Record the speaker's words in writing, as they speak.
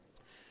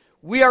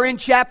We are in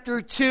chapter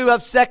 2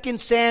 of 2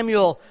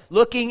 Samuel,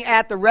 looking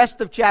at the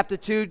rest of chapter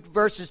 2,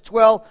 verses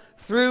 12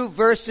 through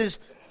verses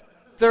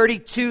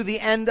 32, the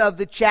end of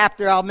the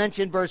chapter. I'll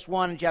mention verse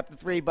 1 in chapter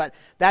 3, but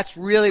that's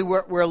really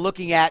what we're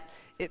looking at.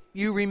 If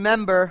you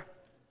remember,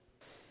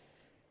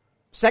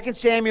 2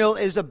 Samuel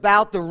is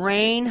about the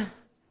reign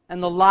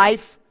and the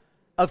life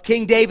of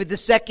King David, the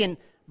second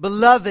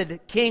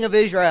beloved king of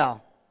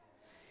Israel.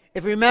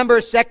 If you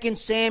remember, 2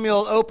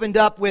 Samuel opened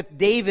up with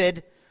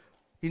David.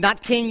 He's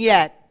not king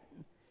yet.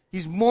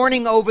 He's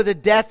mourning over the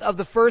death of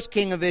the first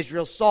king of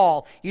Israel,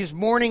 Saul. He's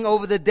mourning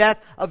over the death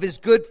of his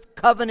good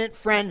covenant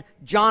friend,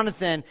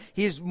 Jonathan.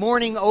 He's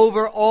mourning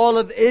over all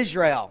of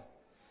Israel.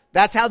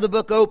 That's how the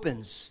book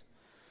opens.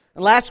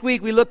 And last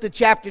week we looked at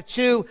chapter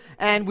 2,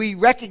 and we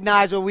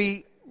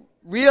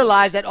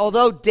realized that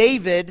although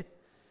David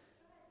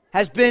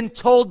has been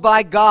told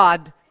by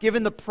God,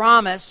 given the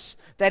promise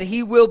that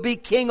he will be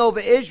king over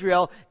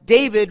Israel,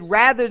 David,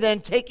 rather than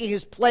taking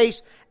his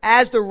place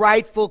as the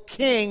rightful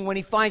king when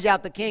he finds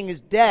out the king is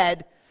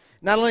dead,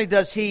 not only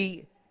does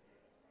he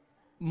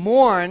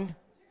mourn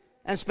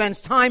and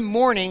spends time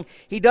mourning,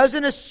 he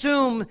doesn't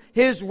assume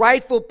his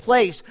rightful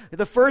place.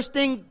 The first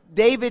thing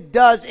David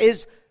does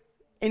is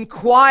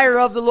inquire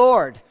of the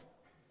Lord.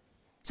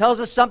 Tells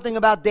us something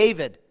about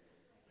David.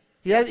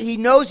 He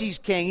knows he's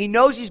king. He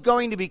knows he's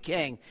going to be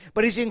king.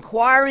 But he's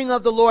inquiring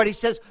of the Lord. He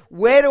says,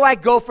 "Where do I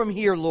go from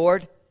here,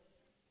 Lord?"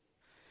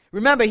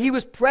 Remember, he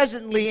was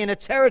presently in a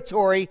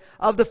territory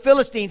of the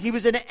Philistines. He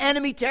was in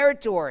enemy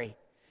territory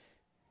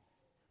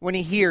when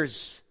he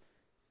hears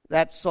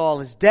that Saul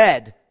is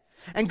dead.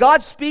 And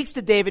God speaks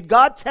to David.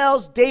 God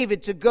tells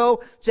David to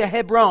go to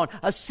Hebron,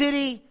 a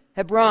city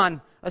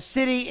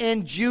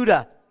in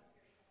Judah.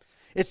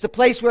 It's the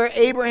place where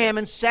Abraham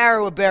and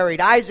Sarah were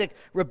buried. Isaac,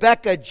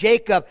 Rebekah,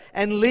 Jacob,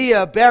 and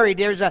Leah are buried.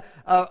 There's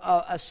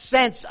a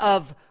sense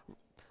of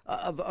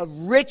a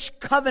rich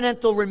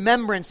covenantal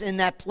remembrance in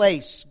that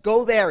place.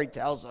 Go there, he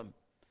tells them.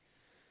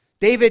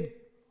 David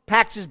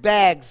packs his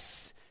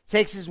bags,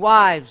 takes his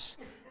wives.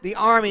 The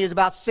army is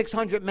about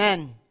 600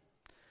 men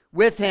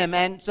with him.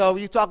 And so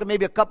you're talking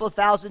maybe a couple of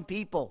thousand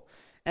people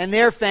and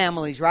their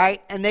families,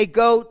 right? And they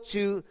go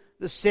to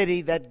the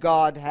city that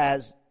God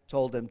has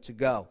told them to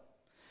go.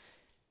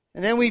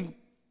 And then we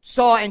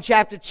saw in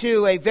chapter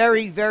 2 a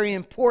very, very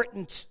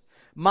important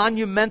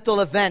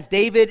monumental event.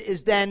 David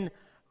is then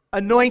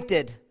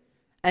anointed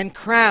and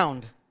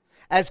crowned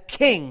as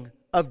king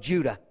of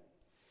Judah.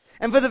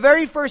 And for the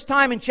very first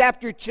time in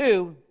chapter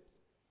 2,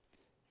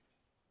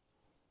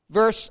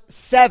 verse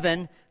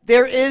 7,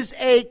 there is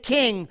a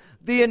king,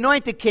 the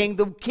anointed king,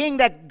 the king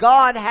that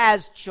God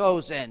has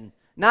chosen.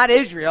 Not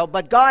Israel,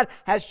 but God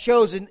has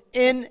chosen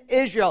in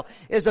Israel,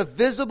 is a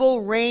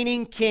visible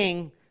reigning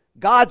king,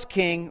 God's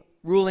king,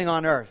 ruling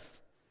on earth.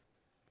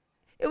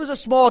 It was a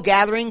small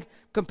gathering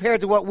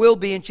compared to what will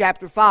be in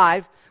chapter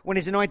 5 when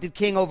he's anointed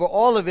king over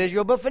all of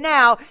Israel. But for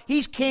now,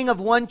 he's king of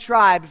one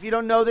tribe. If you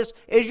don't know this,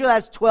 Israel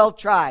has 12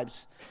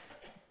 tribes.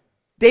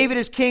 David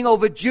is king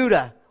over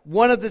Judah,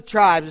 one of the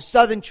tribes, the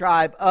southern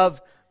tribe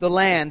of the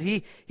land.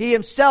 He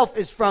himself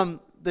is from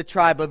the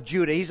tribe of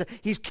Judah.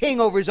 He's king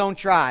over his own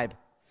tribe.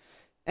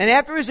 And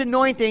after his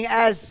anointing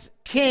as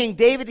king,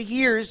 David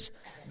hears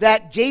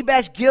that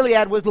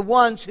Jabesh-Gilead was the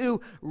ones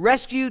who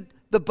rescued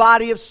the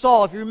body of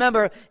Saul. If you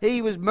remember,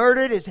 he was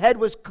murdered, his head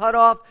was cut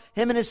off,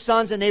 him and his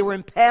sons, and they were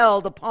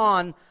impaled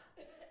upon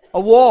a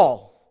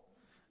wall.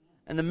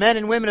 And the men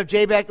and women of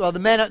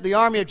the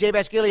army of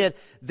Jabesh-Gilead,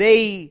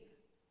 they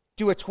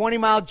do a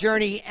 20-mile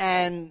journey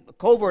and a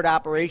covert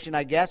operation,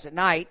 I guess, at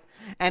night,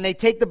 and they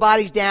take the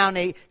bodies down,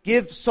 they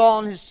give Saul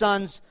and his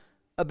sons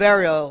a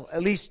burial,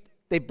 at least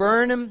they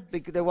burn them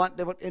because they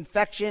want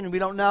infection, and we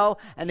don't know,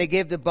 and they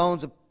give the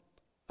bones a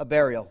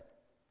burial.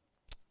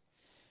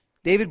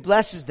 David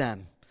blesses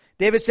them.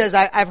 David says,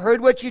 I've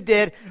heard what you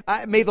did.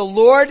 May the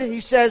Lord,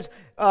 he says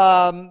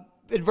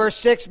in verse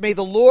 6, may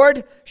the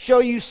Lord show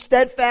you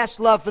steadfast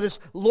love for this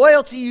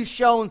loyalty you've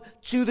shown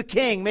to the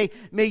king.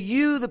 May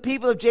you, the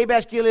people of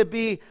Jabesh-Gilead,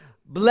 be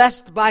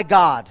blessed by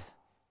God.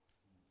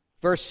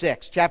 Verse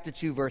 6, chapter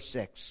 2, verse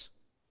 6.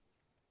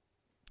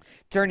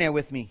 Turn there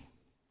with me.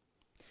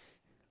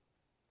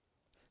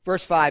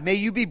 Verse 5, may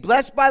you be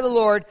blessed by the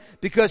Lord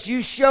because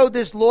you showed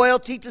this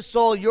loyalty to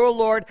Saul, your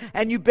Lord,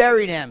 and you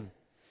buried him.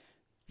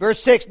 Verse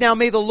 6, now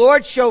may the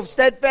Lord show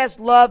steadfast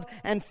love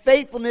and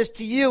faithfulness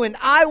to you, and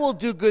I will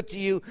do good to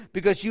you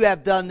because you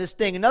have done this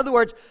thing. In other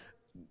words,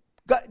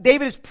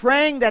 David is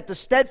praying that the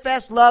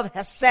steadfast love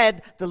has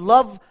said, the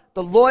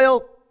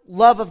loyal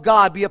love of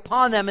God be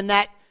upon them, and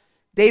that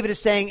David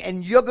is saying,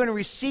 and you're going to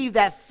receive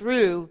that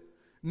through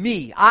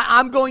me.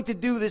 I'm going to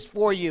do this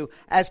for you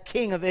as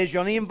king of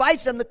Israel. And he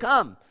invites them to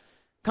come.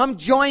 Come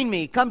join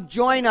me. Come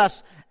join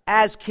us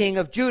as king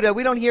of Judah.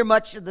 We don't hear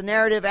much of the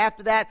narrative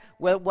after that.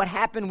 Well, what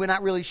happened, we're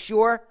not really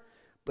sure.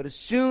 But as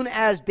soon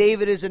as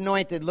David is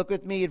anointed, look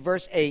with me at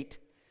verse 8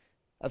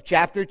 of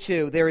chapter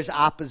 2, there is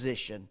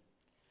opposition.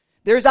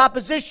 There is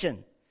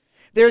opposition.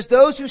 There's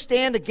those who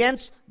stand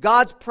against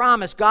God's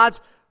promise,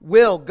 God's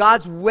will,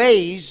 God's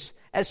ways,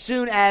 as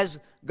soon as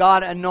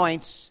God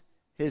anoints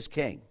his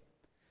king.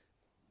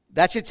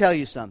 That should tell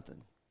you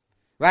something,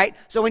 right?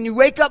 So when you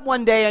wake up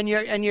one day and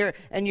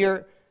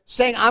you're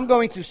saying, I'm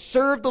going to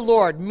serve the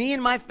Lord, me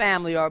and my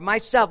family or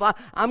myself,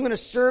 I'm going to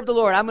serve the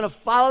Lord. I'm going to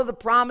follow the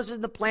promises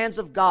and the plans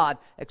of God.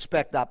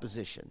 Expect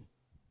opposition.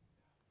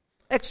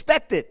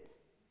 Expect it.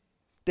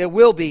 There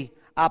will be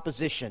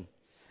opposition.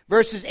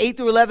 Verses 8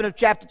 through 11 of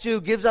chapter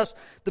 2 gives us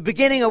the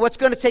beginning of what's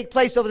going to take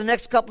place over the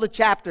next couple of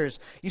chapters.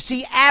 You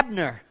see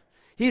Abner,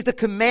 he's the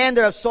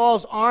commander of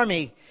Saul's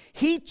army.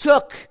 He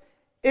took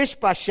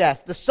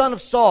Ishbosheth, the son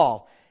of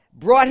Saul,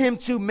 brought him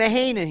to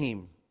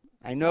Mahanaim.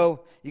 I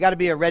know you got to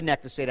be a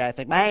redneck to say that, I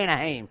think.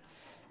 Mahanaim.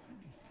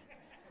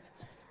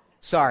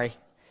 Sorry.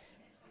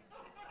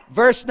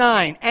 Verse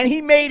 9, and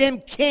he made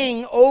him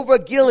king over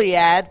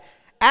Gilead,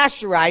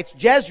 Asherites,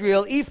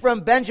 Jezreel,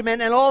 Ephraim,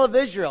 Benjamin, and all of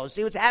Israel.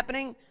 See what's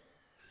happening?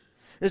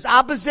 There's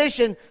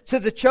opposition to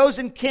the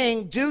chosen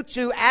king due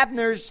to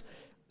Abner's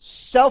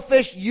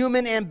selfish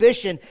human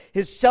ambition,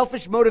 his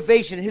selfish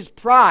motivation, his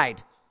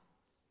pride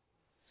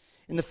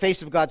in the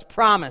face of God's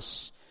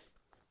promise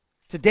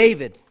to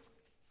David,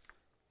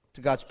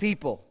 to God's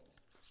people.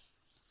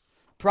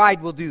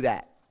 Pride will do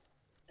that.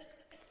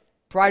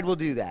 Pride will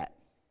do that.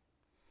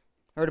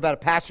 Heard about a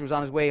pastor who was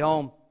on his way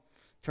home,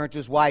 turned to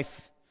his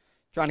wife,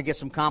 trying to get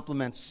some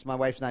compliments. My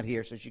wife's not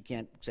here, so she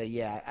can't say,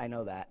 yeah, I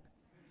know that.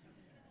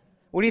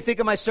 What do you think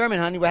of my sermon,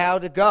 honey? Well, how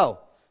did it go?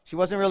 She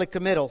wasn't really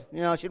committal.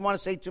 You know, she didn't want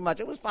to say too much.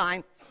 It was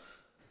fine.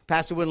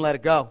 Pastor wouldn't let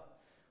it go.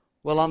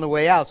 Well, on the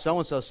way out,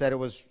 so-and-so said it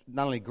was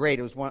not only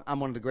great, I'm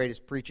one of the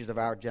greatest preachers of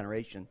our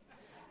generation.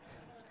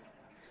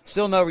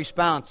 Still no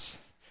response.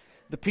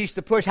 The piece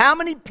to push. How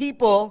many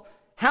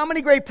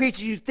great preachers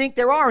do you think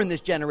there are in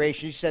this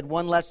generation? She said,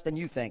 one less than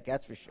you think,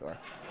 that's for sure.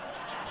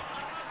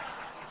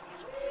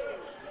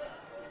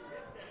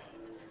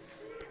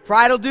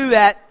 Pride will do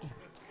that.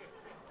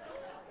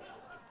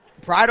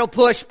 Pride will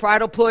push,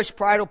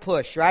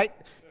 right?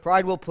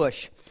 Pride will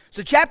push.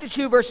 So chapter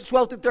 2, verses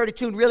 12 to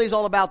 32 really is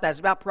all about that. It's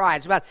about pride.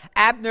 It's about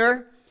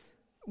Abner,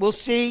 we'll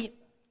see,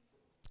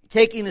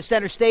 taking the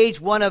center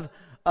stage. One of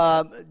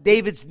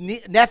David's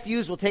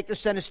nephews will take the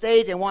center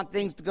stage and want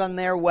things to go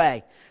their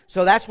way.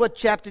 So that's what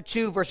chapter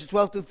 2, verses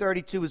 12 through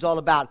 32 is all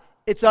about.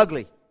 It's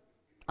ugly.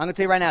 I'm going to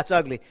tell you right now, it's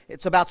ugly.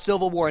 It's about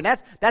civil war. And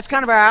that's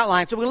kind of our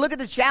outline. So we're going to look at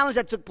the challenge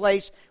that took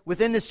place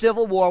within the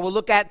civil war. We'll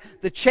look at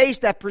the chase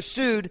that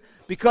pursued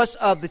because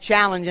of the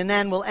challenge. And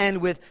then we'll end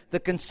with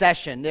the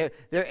concession. It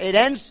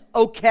ends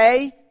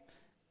okay,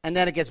 and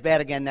then it gets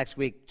bad again next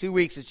week. 2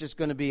 weeks, it's just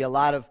going to be a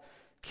lot of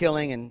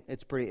killing, and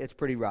it's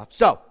pretty rough.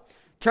 So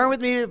turn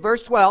with me to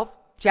verse 12,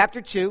 chapter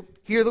 2.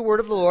 Hear the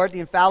word of the Lord, the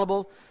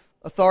infallible,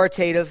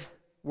 authoritative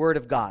word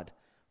of God.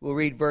 We'll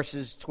read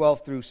verses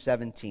 12 through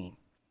 17.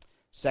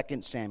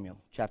 2 Samuel,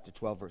 chapter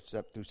 12, verse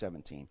through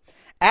 17.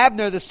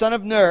 Abner, the son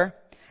of Ner,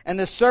 and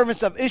the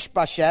servants of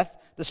Ishbosheth,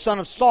 the son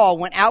of Saul,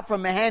 went out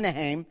from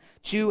Mahanaim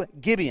to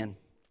Gibeon.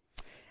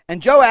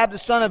 And Joab, the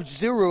son of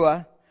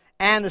Zeruiah,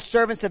 and the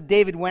servants of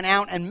David went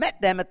out and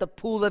met them at the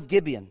pool of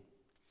Gibeon.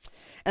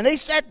 And they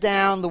sat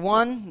down, the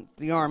one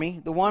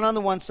on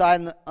the one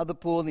side of the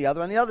pool and the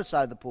other on the other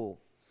side of the pool.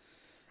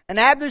 And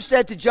Abner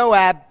said to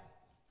Joab,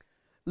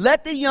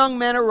 let the young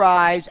men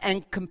arise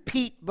and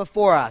compete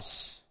before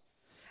us.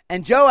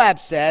 And Joab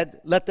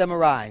said, let them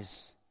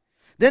arise.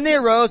 Then they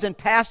arose and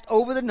passed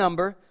over the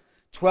number,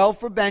 12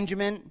 for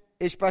Benjamin,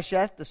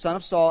 Ishbosheth, the son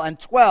of Saul, and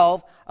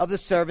 12 of the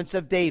servants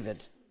of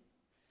David.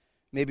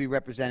 Maybe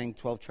representing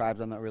 12 tribes,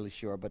 I'm not really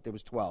sure, but there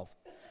was 12.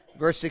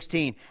 Verse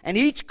 16, and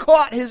each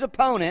caught his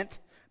opponent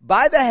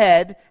by the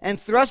head and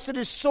thrusted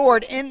his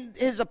sword in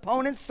his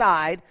opponent's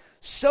side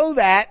so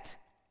that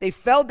they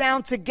fell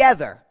down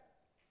together.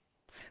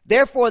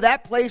 Therefore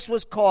that place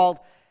was called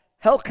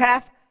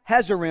Helkath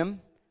Hazarim,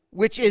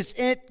 which is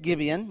at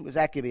Gibeon,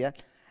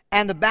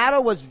 and the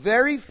battle was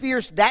very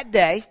fierce that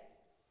day,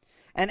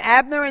 and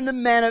Abner and the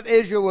men of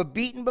Israel were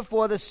beaten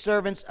before the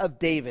servants of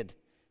David.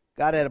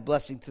 God had a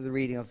blessing to the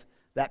reading of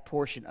that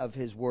portion of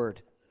his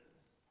word.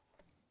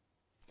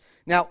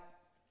 Now,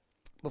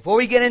 before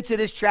we get into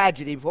this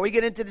tragedy, before we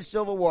get into the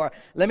Civil War,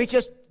 let me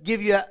just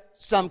give you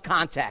some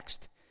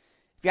context.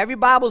 If you have your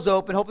Bibles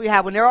open, hopefully you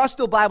have one. There are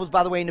still Bibles,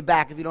 by the way, in the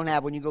back. If you don't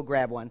have one, you go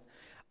grab one.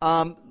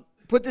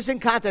 Put this in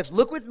context.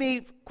 Look with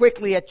me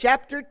quickly at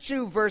chapter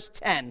 2, verse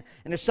 10.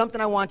 And there's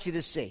something I want you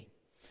to see.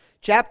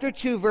 Chapter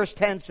 2, verse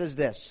 10 says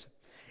this.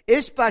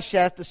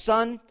 Ishbosheth,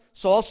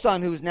 Saul's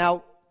son, who is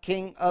now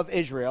king of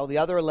Israel, the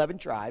other 11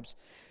 tribes,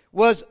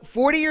 was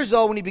 40 years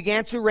old when he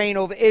began to reign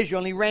over Israel,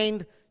 and he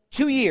reigned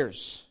 2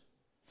 years.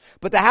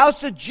 But the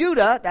house of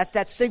Judah, that's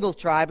that single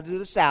tribe to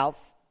the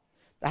south,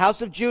 the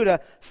house of Judah,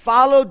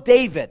 followed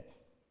David.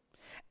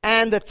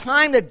 And the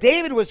time that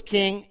David was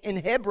king in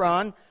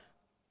Hebron,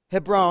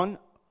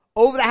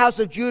 over the house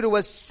of Judah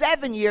was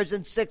 7 years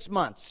and 6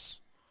 months.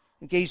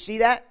 Okay, you see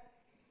that?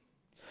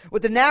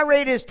 What the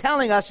narrator is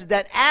telling us is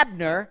that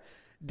Abner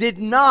did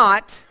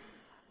not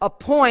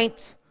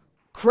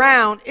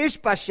crown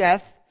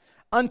Ishbosheth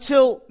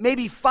until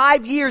maybe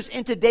 5 years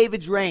into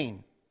David's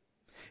reign.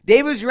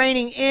 David was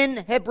reigning in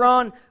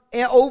Hebron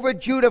over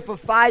Judah for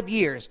 5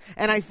 years.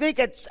 And I think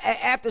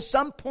after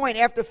some point,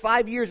 after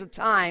 5 years of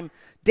time,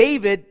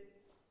 David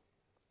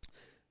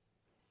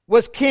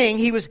was king.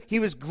 He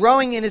was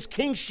growing in his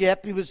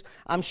kingship.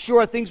 I'm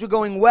sure things were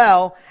going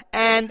well.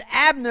 And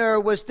Abner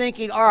was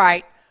thinking, all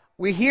right,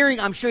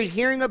 I'm sure he's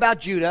hearing about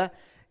Judah,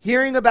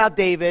 hearing about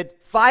David.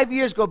 5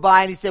 years go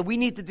by, and he said, we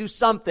need to do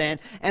something,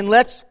 and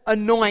let's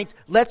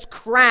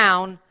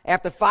crown,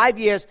 after 5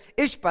 years,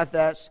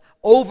 Ishbosheth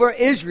over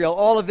Israel,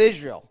 all of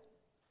Israel.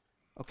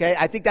 Okay,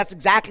 I think that's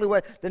exactly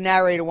what the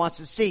narrator wants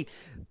to see.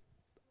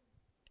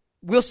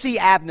 We'll see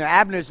Abner.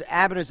 Abner's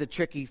a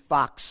tricky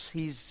fox.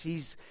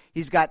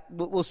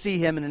 We'll see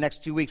him in the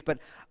next 2 weeks. But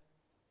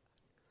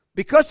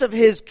because of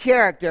his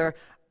character,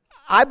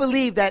 I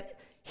believe that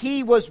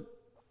he was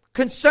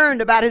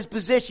concerned about his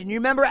position. You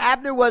remember,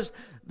 Abner was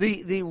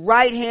the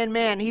right-hand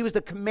man. He was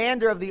the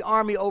commander of the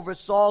army over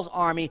Saul's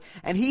army.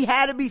 And he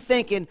had to be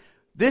thinking,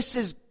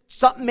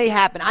 something may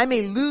happen. I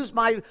may lose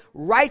my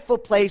rightful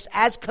place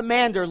as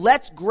commander.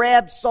 Let's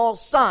grab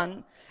Saul's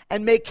son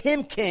and make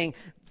him king,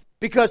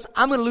 because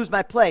I'm going to lose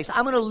my place.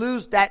 I'm going to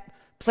lose that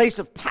place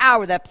of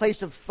power, that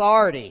place of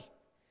authority.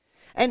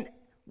 And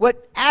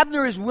what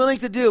Abner is willing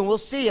to do, and we'll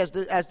see as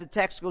the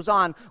text goes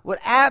on, what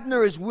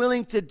Abner is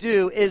willing to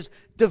do is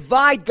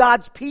divide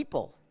God's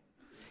people.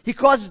 He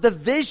causes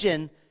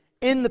division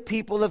in the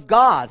people of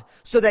God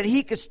so that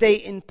he could stay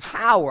in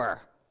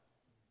power.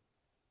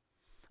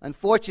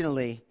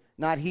 Unfortunately,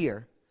 not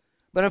here.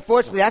 But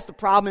unfortunately, that's the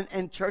problem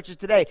in churches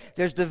today.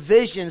 There's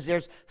divisions,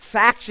 there's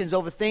factions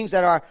over things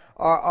that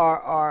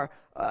are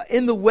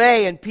in the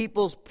way in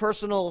people's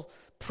personal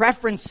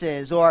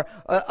preferences or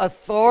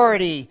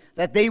authority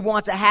that they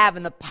want to have,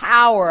 and the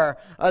power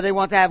they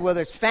want to have,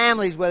 whether it's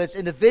families, whether it's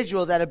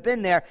individuals that have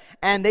been there,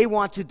 and they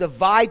want to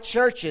divide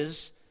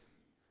churches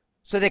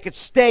so they could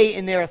stay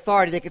in their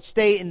authority, they could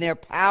stay in their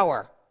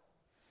power.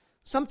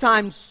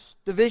 Sometimes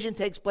division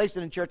takes place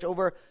in the church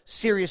over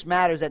serious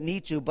matters that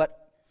need to, but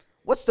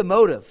what's the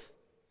motive?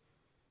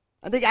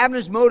 I think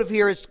Abner's motive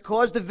here is to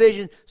cause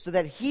division so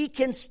that he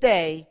can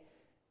stay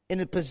in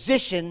the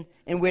position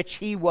in which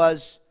he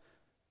was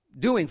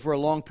doing for a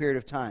long period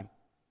of time.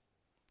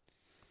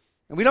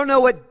 And we don't know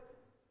what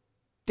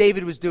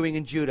David was doing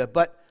in Judah,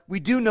 but we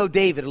do know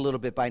David a little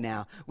bit by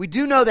now. We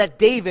do know that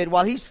David,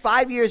 while he's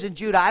 5 years in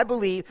Judah, I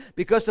believe,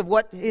 because of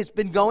what has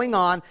been going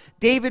on,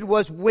 David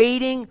was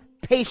waiting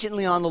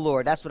patiently on the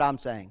Lord. That's what I'm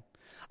saying.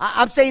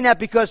 I'm saying that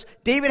because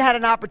David had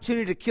an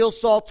opportunity to kill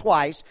Saul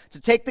twice, to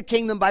take the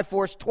kingdom by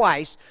force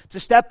twice, to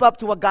step up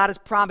to what God has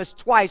promised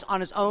twice on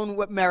his own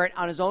merit,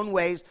 on his own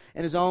ways,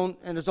 and his own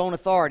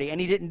authority,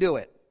 and he didn't do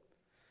it.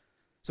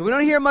 So we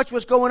don't hear much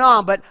what's going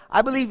on, but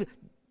I believe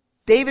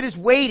David is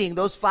waiting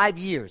those 5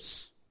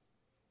 years.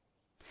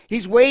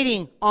 He's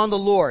waiting on the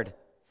Lord.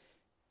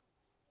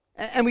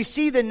 And we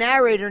see the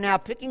narrator now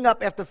picking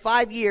up after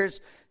 5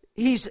 years.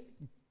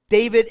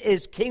 David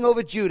is king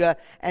over Judah,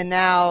 and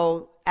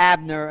now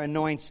Abner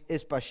anoints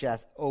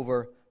Ishbosheth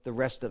over the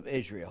rest of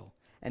Israel.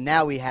 And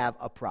now we have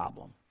a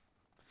problem.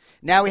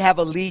 Now we have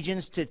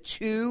allegiance to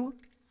two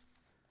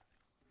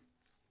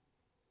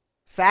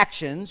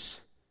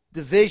factions,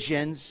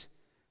 divisions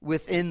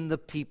within the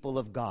people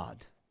of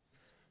God.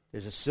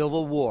 There's a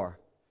civil war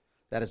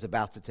that is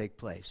about to take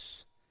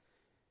place.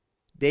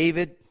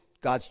 David,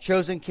 God's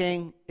chosen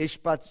king,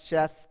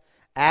 Ishbosheth,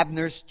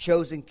 Abner's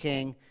chosen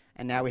king,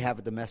 and now we have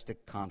a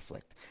domestic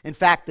conflict. In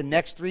fact, the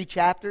next 3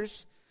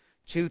 chapters,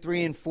 2,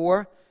 3, and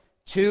 4,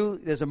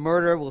 2, there's a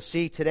murder we'll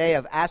see today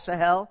of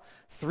Asahel.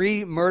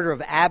 3, murder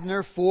of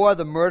Abner. 4,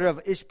 the murder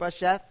of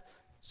Ishbosheth.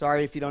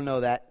 Sorry if you don't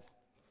know that.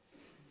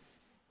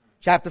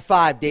 Chapter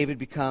 5, David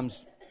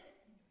becomes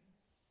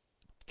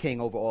king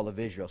over all of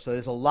Israel. So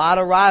there's a lot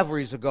of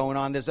rivalries going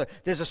on. There's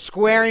a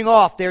squaring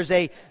off. There's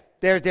a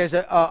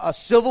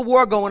civil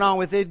war going on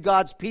within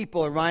God's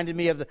people. It reminded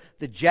me of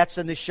the Jets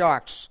and the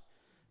Sharks.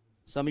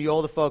 Some of you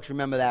older folks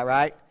remember that,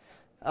 right?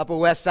 Upper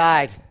West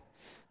Side.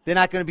 They're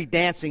not going to be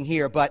dancing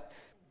here, but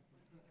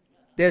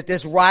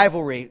there's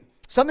rivalry.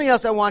 Something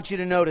else I want you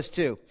to notice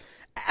too.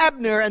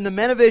 Abner and the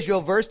men of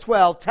Israel, verse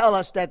 12, tell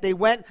us that they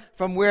went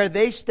from where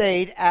they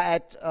stayed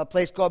at a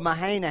place called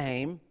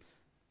Mahanaim.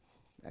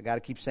 I got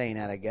to keep saying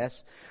that, I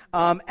guess.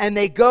 And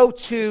they go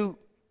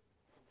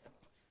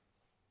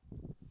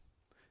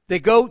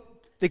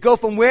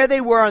from where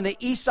they were on the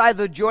east side of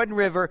the Jordan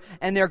River,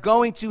 and they're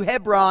going to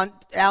Hebron,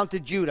 down to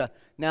Judah.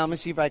 Now, let me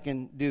see if I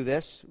can do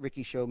this.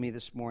 Ricky showed me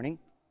this morning.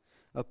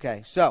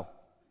 Okay, so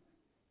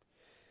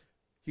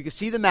you can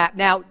see the map.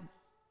 Now,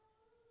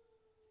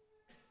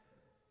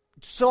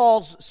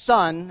 Saul's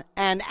son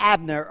and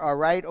Abner are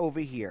right over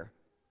here.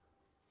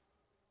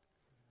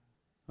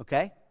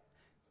 Okay?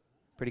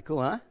 Pretty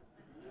cool, huh?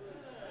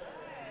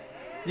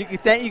 You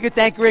could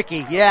thank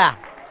Ricky, yeah.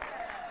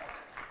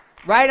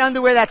 Right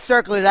under where that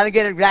circle is. I don't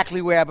get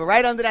exactly where, but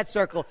right under that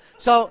circle.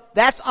 So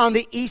that's on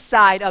the east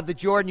side of the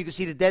Jordan. You can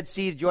see the Dead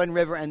Sea, the Jordan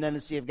River, and then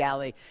the Sea of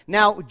Galilee.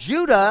 Now,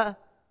 Judah,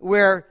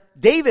 where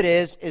David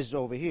is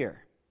over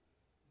here.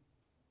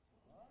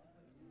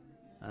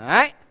 All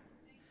right?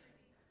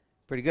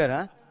 Pretty good,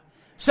 huh?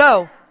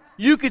 So,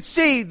 you could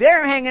see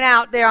they're hanging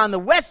out there on the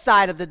west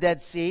side of the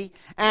Dead Sea,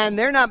 and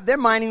they're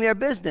minding their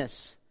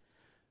business.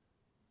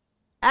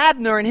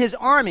 Abner and his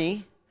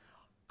army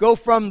go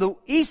from the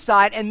east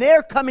side, and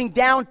they're coming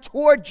down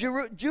toward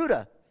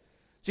Judah.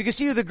 So you can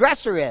see who the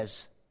aggressor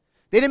is.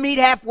 They didn't meet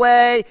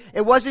halfway.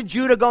 It wasn't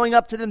Judah going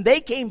up to them. They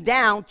came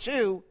down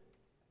to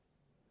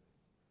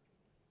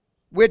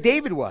where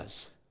David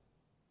was.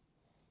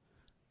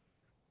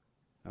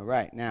 All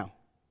right, now,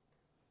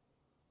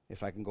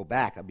 if I can go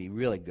back, I'll be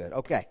really good.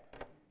 Okay.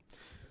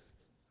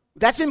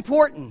 That's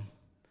important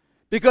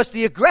because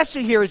the aggressor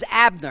here is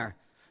Abner.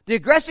 The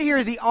aggressor here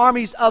is the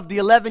armies of the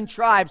 11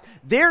 tribes.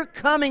 They're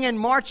coming and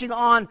marching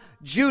on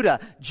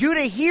Judah.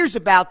 Judah hears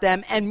about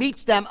them and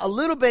meets them a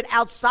little bit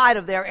outside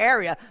of their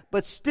area,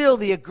 but still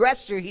the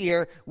aggressor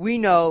here, we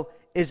know,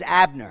 is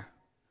Abner.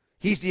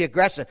 He's the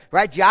aggressor,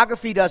 right?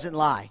 Geography doesn't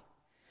lie.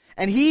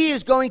 And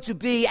Abner's going to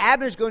be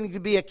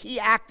a key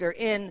actor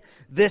in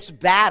this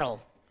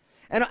battle.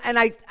 And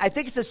I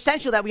think it's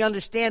essential that we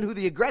understand who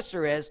the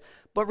aggressor is,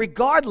 but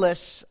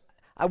regardless,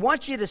 I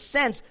want you to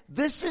sense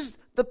this is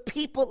the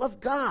people of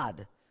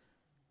God.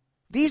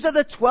 These are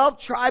the 12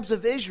 tribes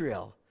of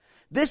Israel.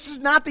 This is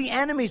not the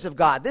enemies of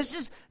God.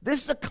 This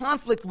is a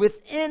conflict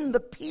within the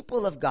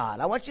people of God.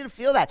 I want you to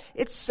feel that.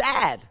 It's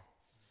sad.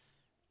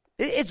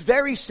 It's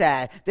very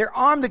sad. They're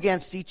armed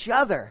against each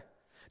other.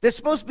 They're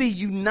supposed to be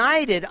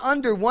united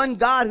under one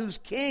God who's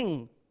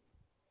king,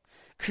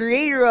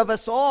 creator of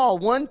us all,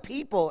 one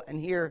people, and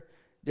here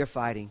they're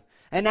fighting.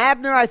 And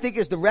Abner, I think,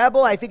 is the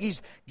rebel. I think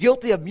he's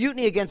guilty of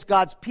mutiny against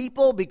God's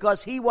people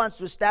because he wants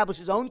to establish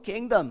his own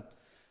kingdom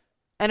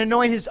and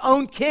anoint his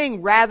own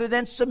king rather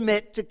than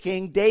submit to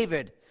King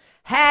David.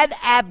 Had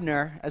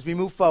Abner, as we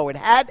move forward,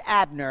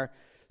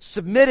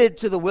 submitted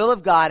to the will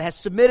of God, has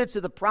submitted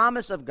to the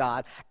promise of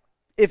God,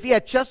 if he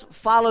had just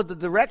followed the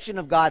direction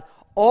of God,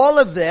 all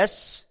of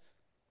this,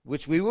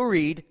 which we will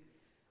read,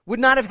 would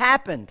not have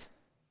happened.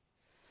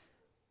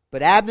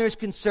 But Abner is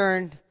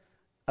concerned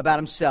about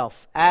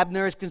himself.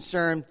 Abner is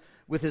concerned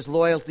with his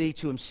loyalty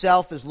to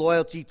himself, his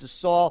loyalty to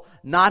Saul,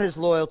 not his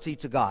loyalty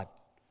to God.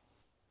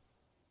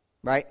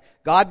 Right?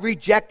 God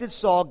rejected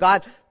Saul.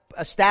 God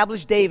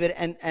established David,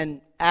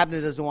 and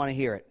Abner doesn't want to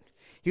hear it.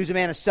 He was a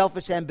man of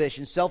selfish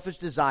ambition, selfish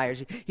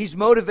desires. He's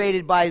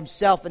motivated by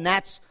himself, and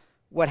that's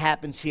what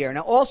happens here.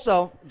 Now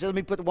also, just let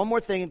me put one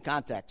more thing in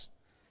context.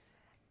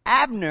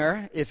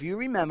 Abner, if you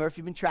remember, if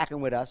you've been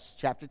tracking with us,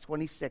 chapter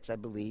 26, I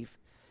believe,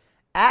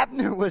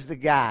 Abner was the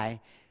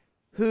guy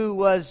who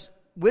was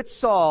with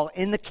Saul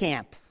in the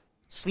camp,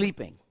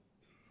 sleeping.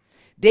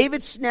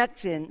 David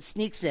sneaks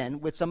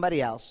in with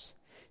somebody else,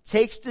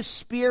 takes the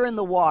spear in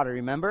the water,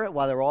 remember,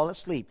 while they're all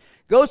asleep,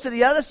 goes to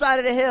the other side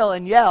of the hill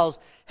and yells,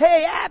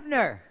 "Hey,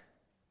 Abner,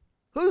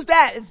 who's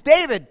that? It's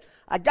David.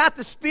 I got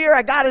the spear,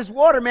 I got his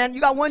water, man.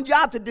 You got one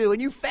job to do, and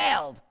you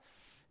failed."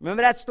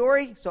 Remember that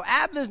story? So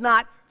Abner's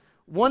not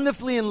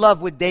wonderfully in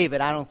love with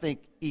David, I don't think,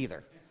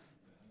 either.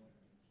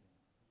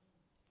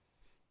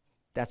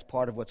 That's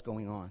part of what's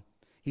going on.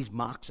 He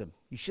mocks him.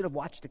 You should have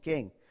watched the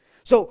king.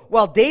 So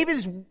while David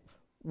is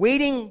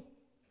waiting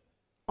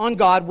on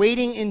God,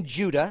 waiting in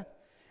Judah,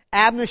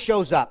 Abner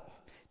shows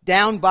up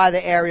down by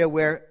the area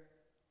where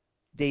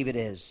David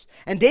is.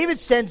 And David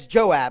sends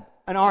Joab,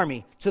 an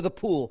army, to the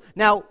pool.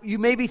 Now, you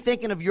may be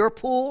thinking of your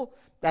pool.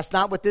 That's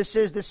not what this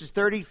is. This is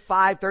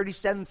 35,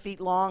 37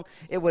 feet long.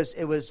 It was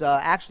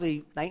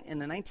actually, in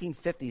the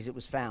 1950s, it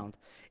was found.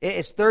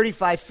 It's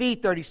 35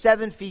 feet,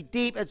 37 feet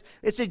deep.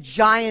 It's a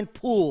giant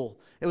pool.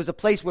 It was a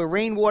place where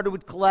rainwater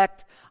would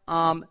collect.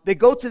 They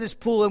go to this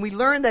pool, and we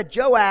learn that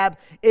Joab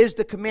is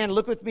the commander.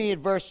 Look with me at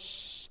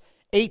verse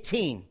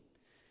 18.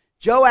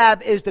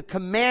 Joab is the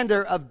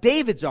commander of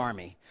David's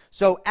army.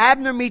 So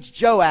Abner meets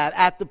Joab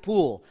at the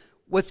pool.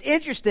 What's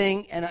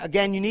interesting, and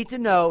again you need to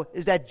know,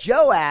 is that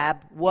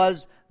Joab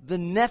was the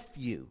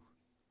nephew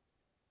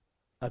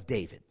of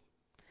David.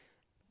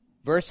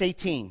 Verse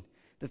 18.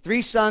 The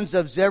three sons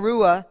of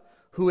Zeruiah,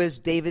 who is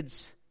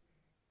David's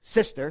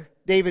sister,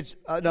 David's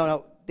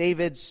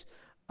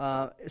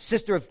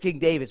sister of King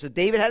David. So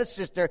David had a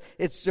sister,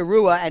 it's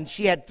Zeruiah, and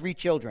she had 3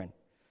 children.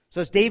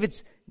 So it's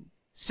David's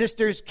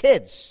sister's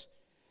kids.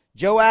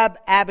 Joab,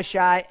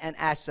 Abishai, and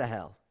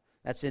Asahel.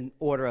 That's in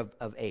order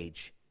of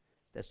age.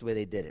 That's the way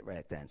they did it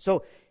right then.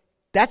 So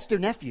that's their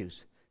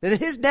nephews. Then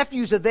his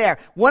nephews are there.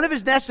 One of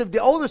his nephews, the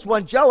oldest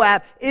one,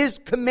 Joab, is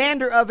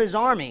commander of his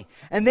army.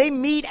 And they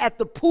meet at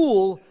the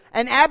pool,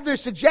 and Abner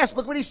suggests,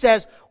 look what he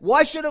says,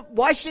 why should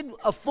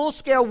a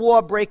full-scale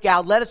war break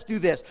out? Let us do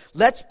this.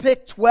 Let's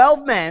pick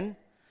 12 men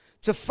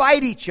to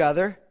fight each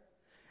other,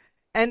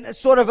 and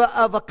sort of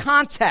a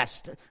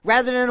contest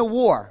rather than a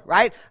war,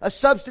 right? A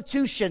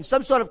substitution,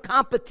 some sort of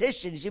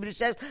competition. You see what it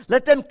says?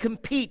 Let them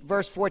compete,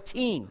 verse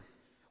 14,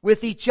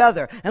 with each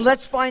other. And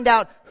let's find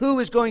out who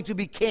is going to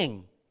be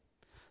king.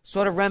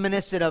 Sort of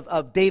reminiscent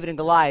of David and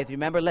Goliath. You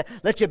remember?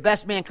 Let your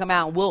best man come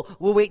out, and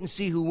we'll wait and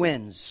see who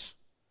wins.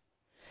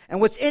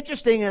 And what's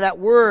interesting in that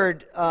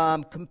word,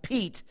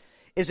 compete,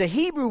 is a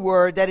Hebrew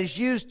word that is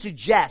used to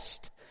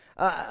jest,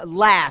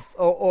 laugh,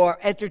 or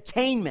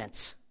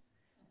entertainment.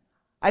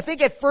 I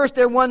think at first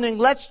they're wondering,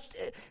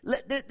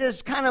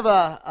 there's kind of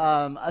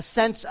a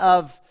sense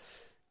of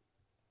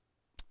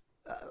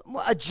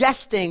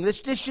adjusting.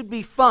 This should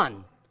be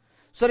fun.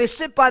 So they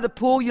sit by the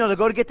pool, they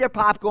go to get their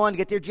popcorn,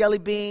 get their jelly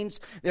beans,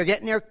 they're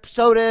getting their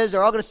sodas,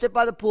 they're all going to sit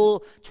by the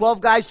pool.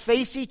 12 guys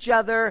face each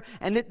other,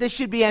 and this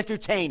should be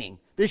entertaining.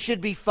 This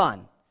should be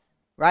fun,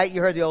 right?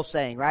 You heard the old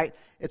saying, right?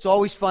 It's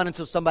always fun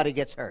until somebody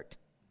gets hurt.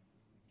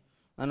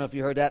 I don't know if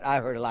you heard that.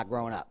 I heard it a lot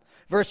growing up.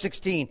 Verse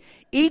 16,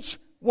 each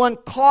one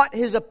caught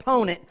his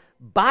opponent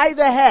by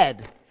the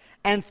head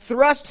and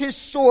thrust his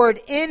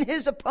sword in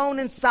his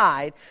opponent's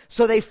side,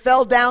 so they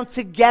fell down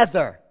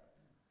together,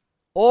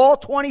 all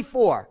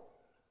 24.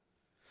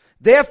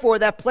 Therefore,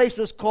 that place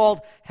was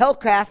called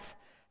Helkath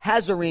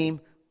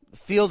Hazarim,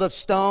 field of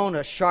stone,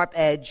 a sharp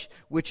edge,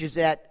 which is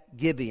at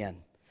Gibeon.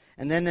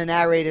 And then the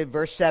narrator,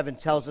 verse 7,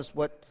 tells us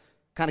what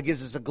kind of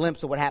gives us a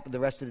glimpse of what happened the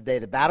rest of the day.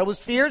 The battle was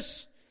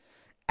fierce.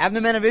 And the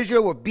men of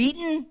Israel were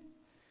beaten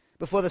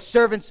before the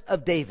servants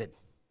of David.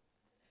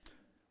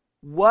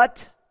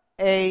 What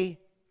a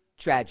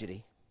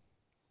tragedy.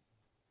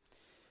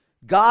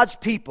 God's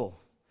people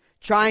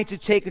trying to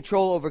take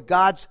control over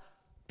God's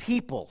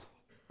people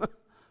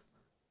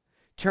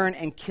turn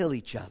and kill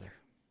each other,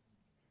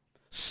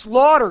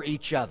 slaughter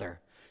each other.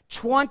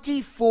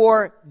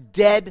 24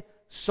 dead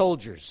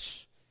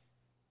soldiers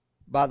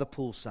by the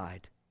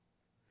poolside.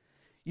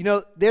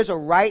 There's a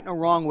right and a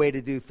wrong way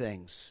to do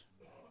things.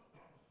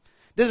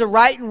 There's a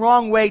right and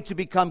wrong way to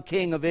become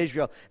king of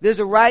Israel. There's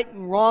a right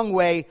and wrong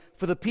way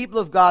for the people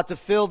of God to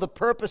fill the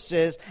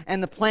purposes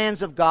and the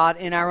plans of God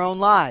in our own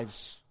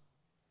lives.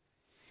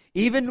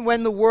 Even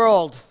when the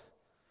world,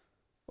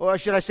 or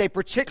should I say,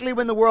 particularly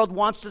when the world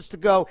wants us to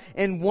go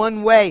in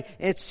one way,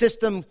 its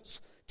systems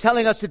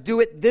telling us to do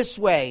it this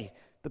way,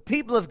 the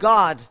people of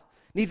God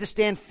need to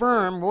stand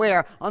firm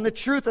where? On the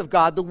truth of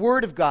God, the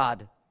Word of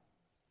God.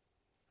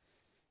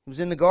 It was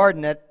in the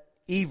garden that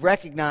Eve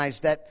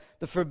recognized that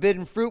the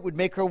forbidden fruit would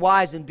make her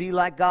wise and be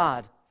like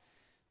God.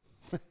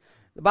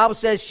 The Bible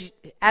says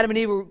Adam and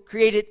Eve were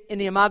created in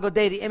the imago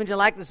Dei, the image and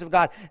likeness of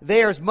God.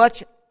 They are as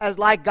much as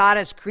like God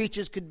as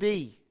creatures could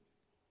be.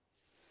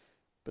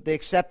 But they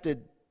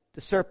accepted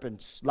the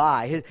serpent's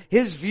lie,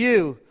 his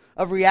view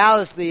of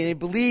reality, and they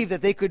believed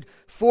that they could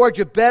forge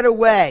a better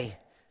way.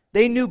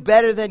 They knew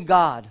better than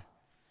God,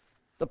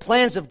 the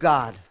plans of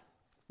God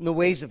and the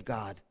ways of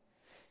God.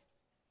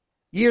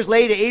 Years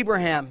later,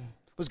 Abraham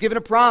was given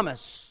a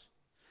promise,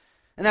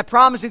 and that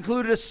promise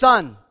included a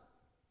son.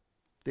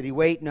 Did he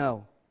wait?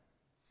 No.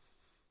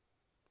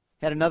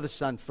 He had another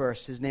son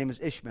first. His name is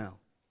Ishmael.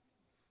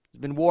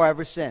 There's been war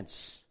ever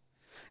since.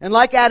 And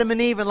like Adam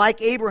and Eve and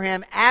like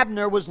Abraham,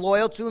 Abner was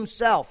loyal to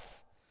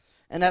himself,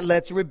 and that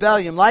led to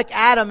rebellion. Like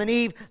Adam and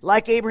Eve,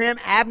 like Abraham,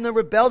 Abner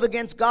rebelled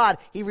against God.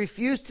 He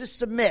refused to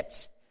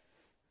submit.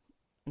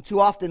 And too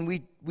often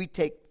we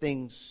take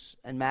things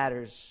and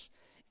matters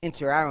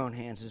into our own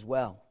hands as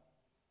well,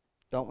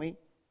 don't we?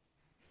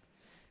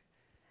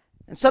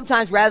 And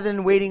sometimes rather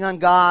than waiting on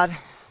God,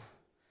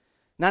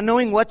 not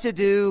knowing what to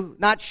do,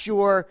 not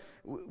sure,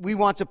 we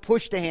want to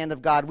push the hand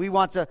of God. We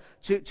want to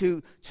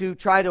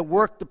try to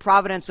work the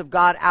providence of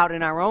God out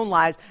in our own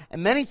lives.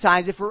 And many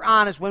times, if we're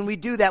honest, when we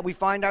do that, we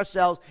find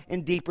ourselves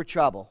in deeper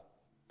trouble.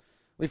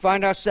 We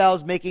find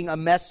ourselves making a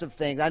mess of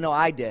things. I know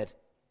I did.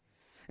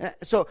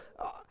 So,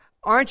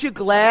 aren't you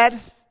glad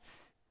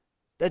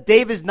that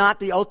David's not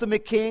the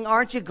ultimate king?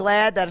 Aren't you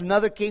glad that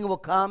another king will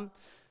come?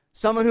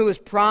 Someone who was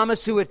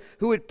promised, who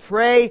would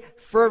pray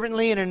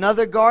fervently in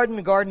another garden,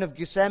 the Garden of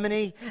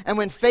Gethsemane. And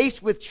when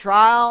faced with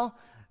trial,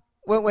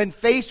 when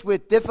faced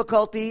with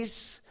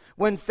difficulties,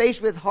 when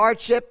faced with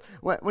hardship,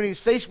 when he was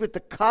faced with the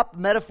cup,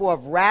 metaphor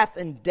of wrath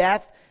and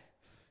death,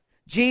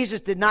 Jesus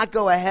did not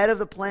go ahead of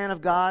the plan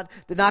of God,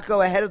 did not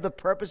go ahead of the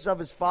purpose of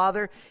his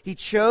Father. He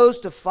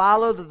chose to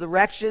follow the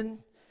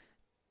direction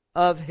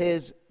of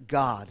his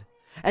God.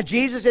 And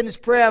Jesus in his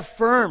prayer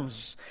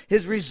affirms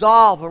his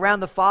resolve around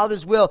the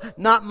Father's will.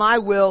 Not my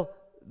will,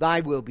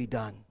 thy will be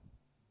done.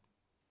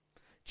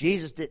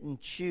 Jesus didn't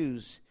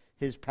choose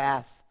his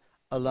path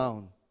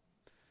alone.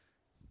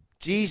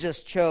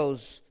 Jesus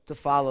chose to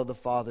follow the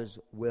Father's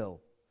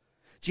will.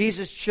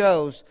 Jesus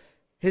chose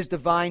his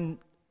divine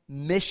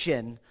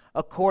mission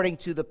according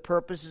to the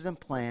purposes and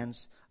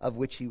plans of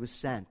which he was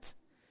sent.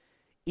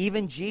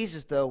 Even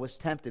Jesus, though, was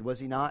tempted, was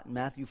he not, in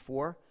Matthew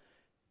 4?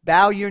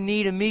 Bow your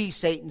knee to me,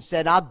 Satan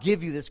said, I'll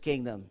give you this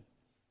kingdom.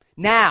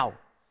 Now.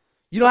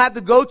 You don't have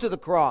to go to the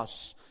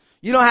cross.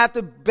 You don't have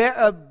to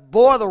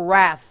bore the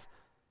wrath.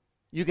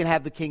 You can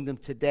have the kingdom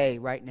today,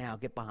 right now.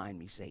 Get behind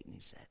me, Satan,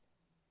 he said.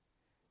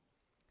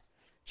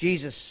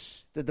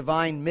 Jesus, the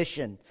divine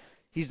mission,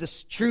 he's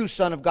the true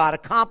Son of God,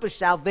 accomplished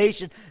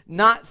salvation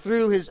not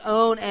through his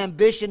own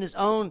ambition, his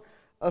own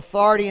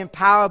authority and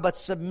power, but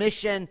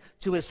submission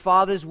to his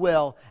Father's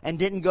will, and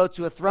didn't go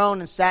to a throne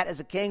and sat as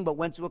a king, but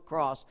went to a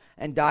cross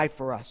and died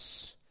for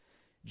us.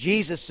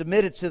 Jesus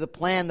submitted to the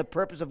plan, the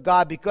purpose of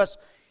God, because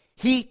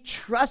he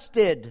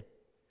trusted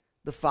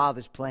the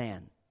Father's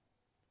plan.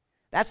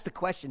 That's the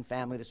question,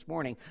 family, this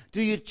morning.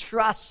 Do you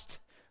trust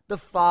the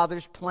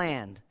Father's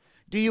plan?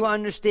 Do you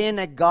understand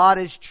that God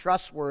is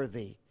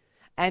trustworthy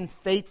and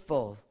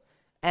faithful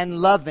and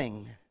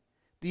loving?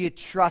 Do you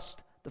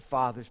trust the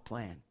Father's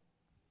plan?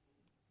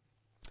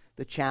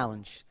 The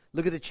challenge.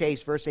 Look at the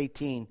chase, verse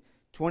 18.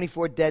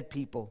 24 dead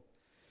people.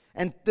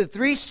 And the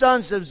 3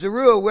 sons of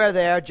Zeruiah were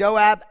there,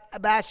 Joab,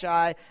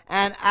 Abishai,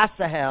 and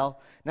Asahel.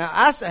 Now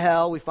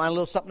Asahel, we find a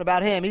little something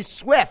about him. He's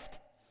swift.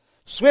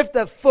 Swift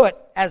of foot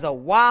as a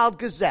wild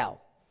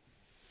gazelle.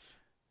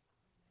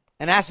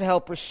 And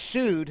Asahel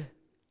pursued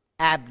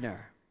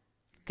Abner.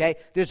 Okay,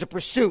 there's a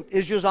pursuit.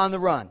 Israel's on the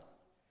run.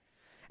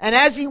 And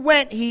as he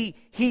went, he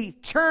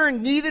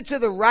turned neither to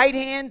the right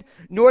hand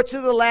nor to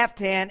the left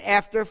hand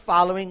after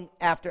following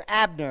after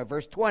Abner.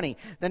 Verse 20.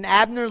 Then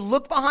Abner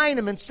looked behind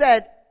him and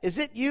said, "Is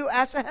it you,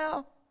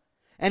 Asahel?"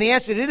 And he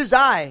answered, "It is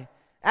I."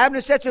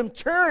 Abner said to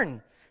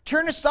him,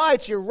 Turn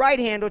aside to your right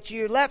hand or to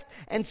your left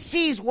and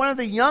seize one of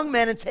the young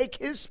men and take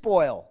his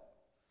spoil.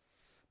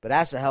 But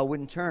Asahel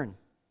wouldn't turn.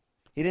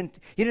 He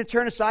didn't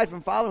turn aside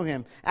from following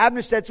him.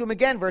 Abner said to him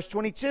again, verse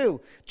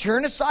 22,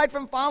 "Turn aside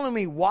from following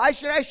me. Why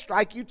should I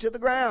strike you to the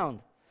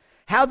ground?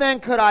 How then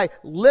could I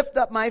lift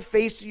up my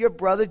face to your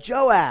brother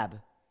Joab?"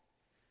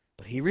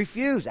 But he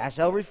refused.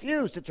 Asahel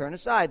refused to turn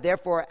aside.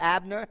 Therefore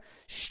Abner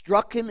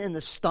struck him in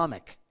the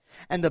stomach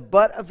and the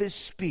butt of his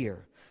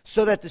spear,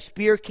 so that the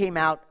spear came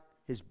out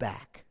his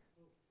back.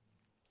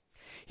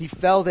 He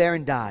fell there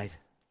and died,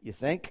 you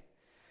think?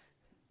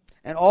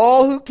 And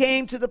all who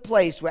came to the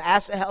place where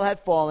Asahel had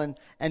fallen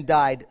and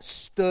died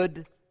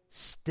stood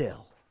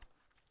still.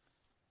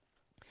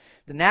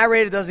 The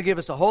narrator doesn't give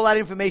us a whole lot of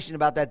information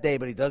about that day,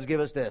 but he does give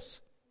us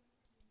this.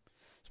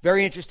 It's a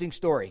very interesting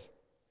story.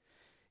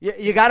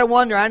 You got to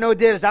wonder, I know it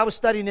did, as I was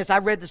studying this, I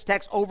read this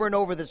text over and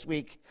over this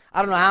week.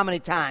 I don't know how many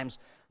times,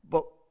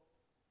 but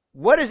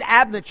what is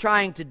Abner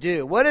trying to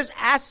do? What is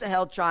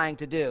Asahel trying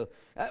to do?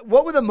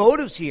 What were the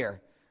motives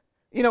here?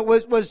 You know,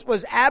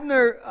 was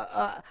Abner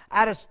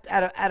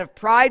out of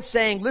pride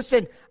saying,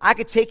 "Listen, I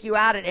could take you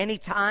out at any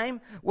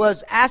time"?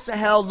 Was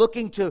Asahel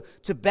looking to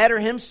better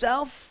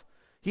himself?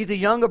 He's the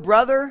younger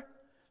brother.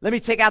 Let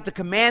me take out the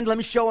command. Let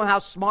me show him how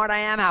smart I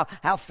am,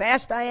 how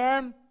fast I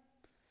am.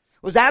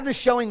 Was Abner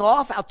showing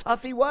off how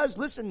tough he was?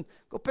 Listen,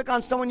 go pick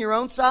on someone your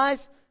own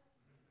size.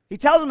 He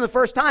tells him the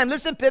first time,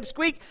 "Listen,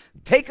 Pipsqueak,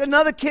 take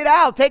another kid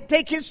out.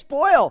 Take his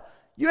spoil.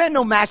 You ain't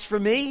no match for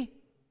me."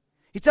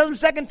 He tells him the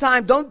second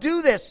time, "Don't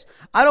do this.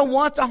 I don't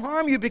want to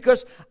harm you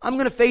because I'm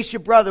going to face your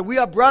brother. We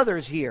are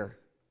brothers here."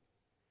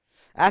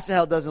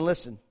 Asahel doesn't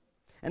listen.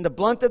 And the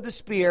blunt of the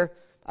spear,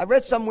 I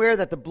read somewhere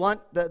that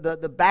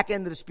the back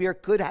end of the spear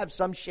could have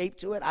some shape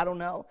to it. I don't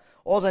know.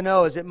 All I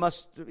know is he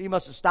must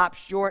have stopped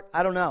short.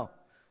 I don't know.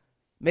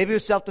 Maybe it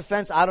was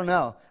self-defense. I don't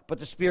know. But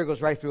the spear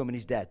goes right through him and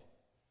he's dead.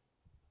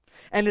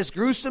 And this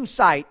gruesome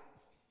sight,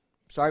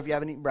 sorry if you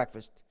haven't eaten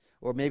breakfast,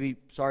 or maybe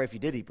sorry if you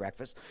did eat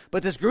breakfast,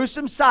 but this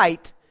gruesome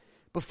sight,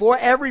 before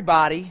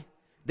everybody,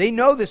 they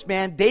know this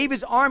man,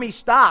 David's army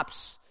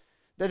stops.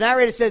 The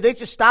narrator says they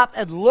just stopped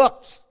and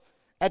looked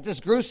at this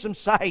gruesome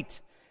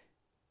sight.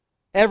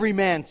 Every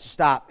man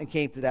stopped and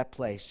came to that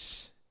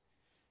place.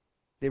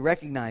 They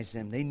recognized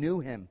him. They knew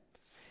him.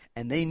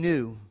 And they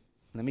knew,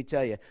 let me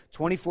tell you,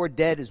 24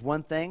 dead is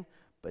one thing,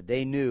 but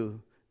they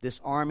knew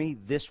this army,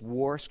 this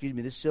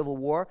civil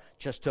war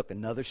just took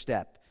another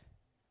step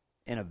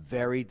in a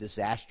very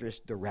disastrous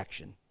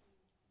direction.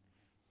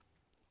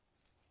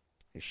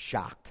 Is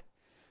shocked.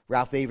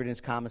 Ralph Davis in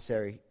his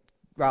commentary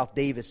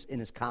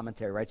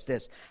writes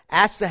this: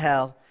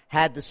 Asahel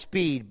had the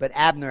speed, but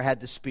Abner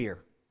had the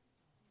spear.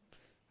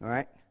 All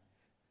right?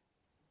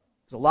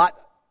 There's a lot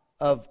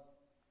of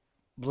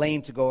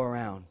blame to go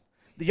around.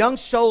 The young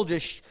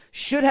soldier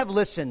should have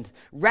listened.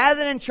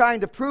 Rather than trying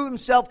to prove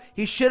himself,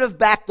 he should have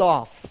backed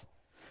off.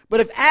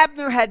 But if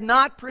Abner had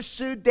not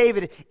pursued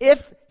David,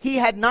 if he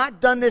had not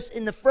done this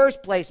in the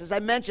first place, as I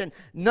mentioned,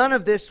 none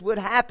of this would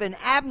happen.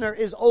 Abner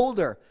is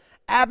older.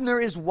 Abner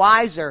is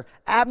wiser.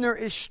 Abner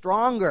is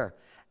stronger.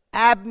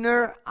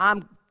 Abner,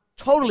 I'm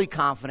totally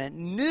confident,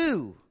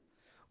 knew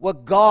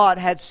what God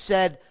had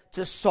said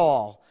to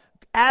Saul.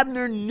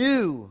 Abner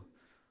knew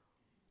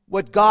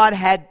what God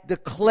had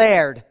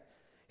declared,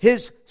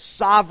 his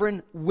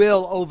sovereign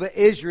will over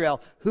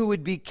Israel, who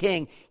would be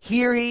king.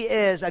 Here he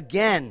is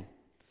again,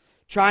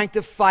 trying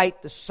to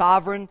fight the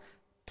sovereign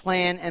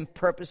plan and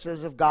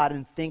purposes of God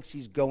and thinks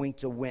he's going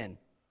to win.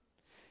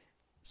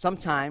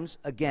 Sometimes,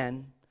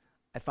 again,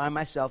 I find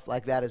myself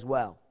like that as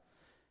well.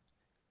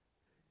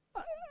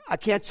 I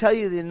can't tell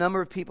you the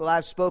number of people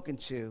I've spoken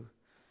to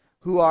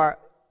who are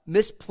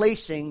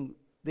misplacing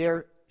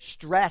their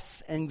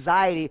stress,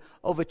 anxiety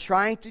over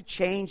trying to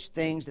change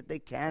things that they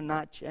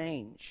cannot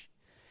change.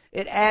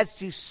 It adds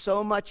to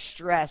so much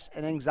stress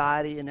and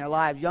anxiety in their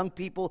lives. Young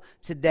people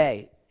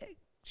today,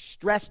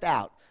 stressed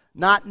out,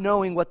 not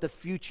knowing what the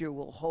future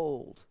will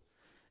hold.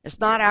 It's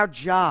not our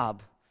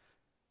job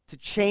to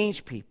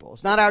change people.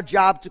 It's not our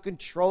job to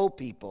control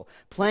people.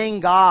 Playing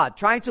God,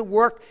 trying to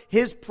work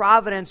His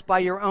providence by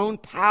your own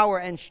power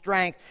and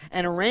strength,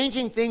 and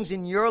arranging things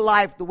in your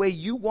life the way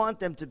you want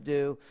them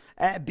to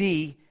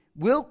be,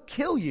 will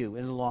kill you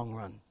in the long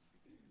run.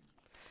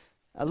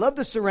 I love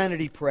the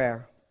serenity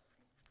prayer.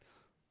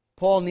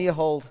 Paul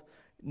Niehold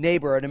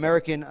Neighbor, an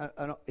American,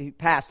 he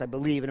passed, I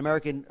believe, an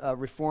American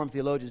Reformed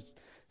theologian,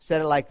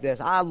 said it like this.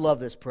 I love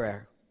this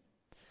prayer.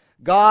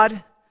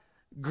 God,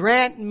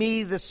 grant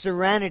me the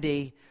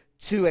serenity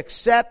to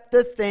accept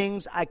the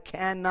things I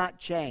cannot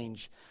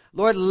change.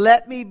 Lord,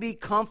 let me be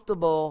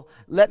comfortable.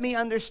 Let me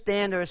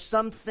understand there are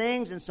some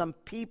things and some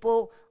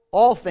people,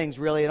 all things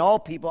really, and all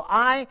people,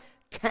 I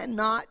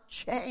cannot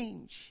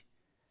change.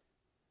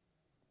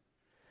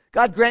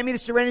 God, grant me the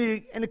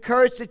serenity and the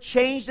courage to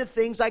change the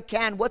things I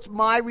can. What's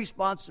my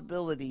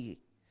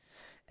responsibility?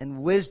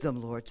 And wisdom,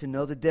 Lord, to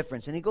know the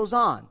difference. And he goes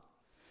on.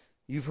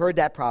 You've heard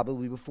that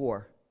probably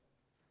before.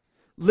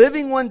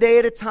 Living one day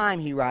at a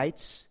time, he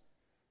writes.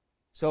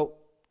 So,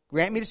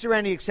 grant me the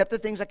serenity, accept the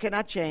things I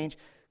cannot change.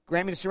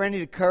 Grant me the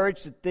serenity, the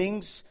courage to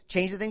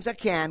change the things I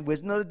can.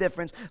 Wisdom, know the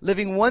difference.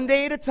 Living one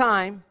day at a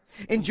time.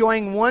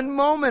 Enjoying one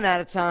moment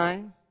at a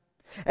time.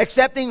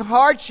 Accepting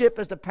hardship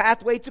as the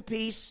pathway to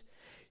peace.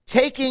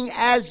 Taking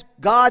as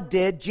God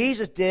did,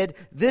 Jesus did,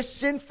 this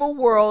sinful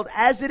world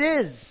as it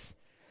is,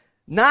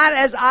 not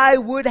as I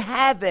would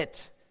have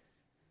it.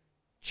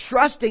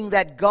 Trusting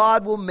that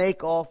God will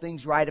make all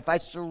things right if I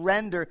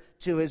surrender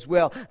to his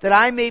will, that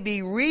I may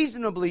be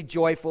reasonably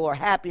joyful or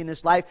happy in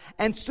this life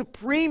and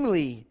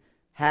supremely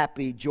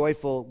happy,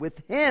 joyful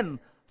with him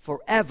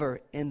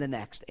forever in the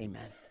next.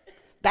 Amen.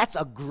 That's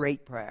a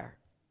great prayer.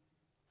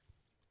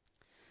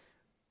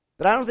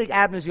 But I don't think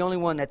Abner's the only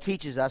one that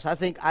teaches us. I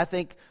think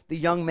the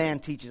young man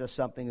teaches us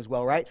something as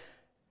well, right?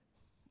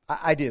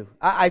 I do.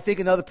 I think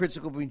another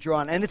principle we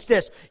drawn, and it's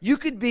this. You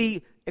could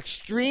be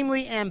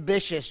extremely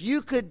ambitious.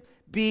 You could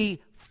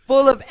be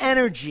full of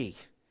energy,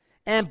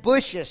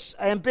 ambitious,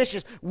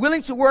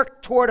 willing to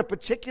work toward a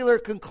particular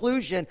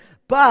conclusion,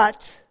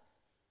 but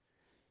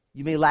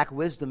you may lack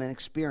wisdom and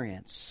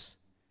experience,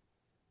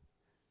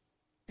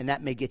 and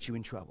that may get you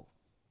in trouble.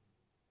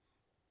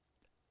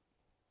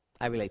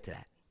 I relate to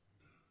that.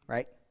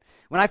 Right?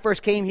 When I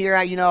first came here,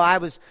 I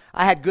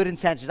had good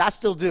intentions. I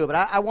still do, but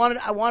I wanted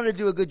to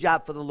do a good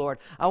job for the Lord.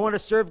 I wanted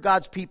to serve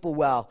God's people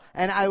well,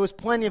 and I was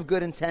plenty of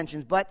good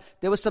intentions, but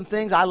there were some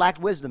things I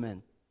lacked wisdom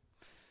in.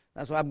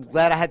 That's why I'm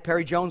glad I had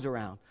Perry Jones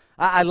around.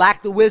 I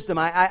lacked the wisdom.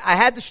 I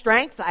had the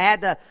strength. I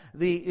had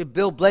the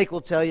Bill Blake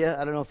will tell you.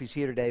 I don't know if he's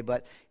here today,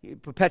 but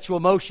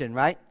perpetual motion,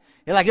 right?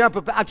 You're like,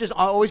 I'm just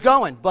always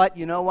going, but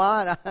you know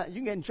what? You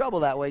can get in trouble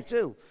that way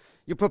too.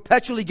 You're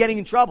perpetually getting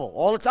in trouble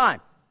all the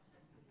time.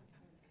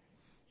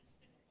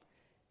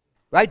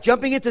 Right?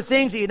 Jumping into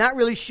things that you're not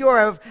really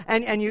sure of,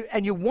 and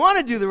you want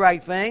to do the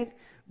right thing,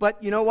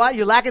 but you know what?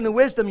 You're lacking the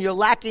wisdom, you're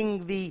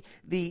lacking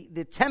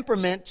the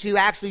temperament to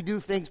actually do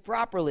things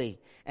properly,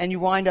 and you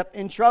wind up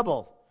in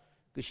trouble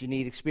because you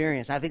need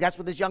experience. I think that's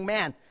what this young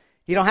man,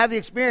 he don't have the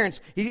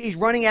experience. He's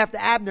running after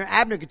Abner.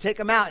 Abner could take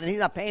him out, and he's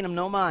not paying him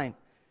no mind.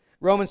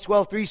 Romans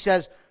 12:3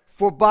 says,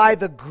 "For by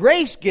the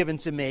grace given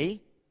to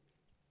me,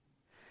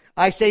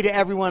 I say to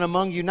everyone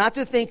among you, not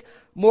to think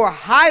more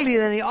highly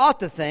than he ought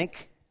to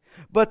think,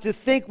 but to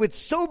think with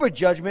sober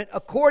judgment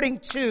according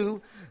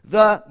to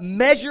the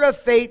measure of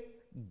faith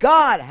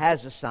God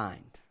has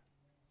assigned."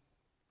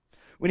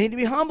 We need to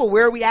be humble.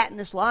 Where are we at in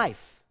this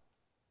life?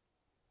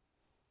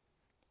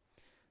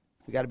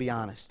 We got to be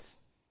honest.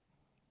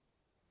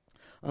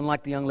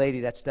 Unlike the young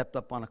lady that stepped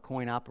up on a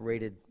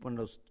coin-operated, one of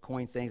those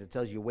coin things that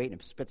tells you your weight and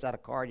it spits out a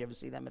card. You ever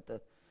see them at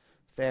the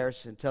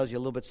fairs? It tells you a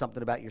little bit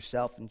something about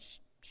yourself. And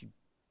she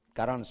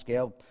got on the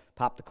scale,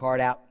 popped the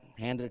card out,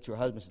 handed it to her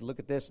husband, said, "Look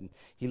at this." And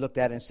he looked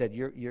at it and said,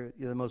 you're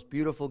the most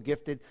beautiful,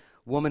 gifted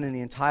woman in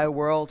the entire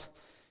world.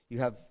 You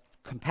have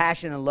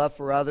compassion and love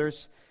for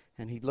others.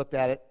 And he looked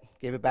at it,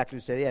 gave it back to her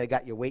and said, "Yeah, I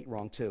got your weight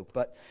wrong too."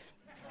 But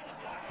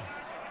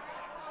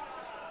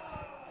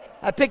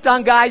I picked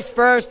on guys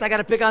first. I got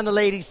to pick on the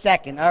ladies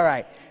second. All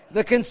right.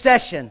 The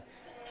concession.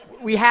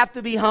 We have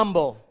to be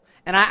humble.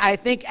 And I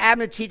think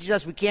Abner teaches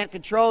us we can't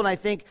control. And I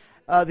think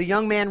the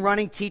young man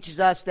running teaches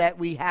us that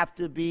we have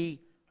to be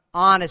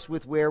honest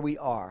with where we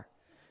are.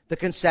 The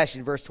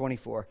concession, verse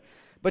 24.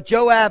 But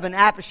Joab and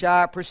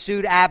Abishai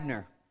pursued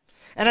Abner.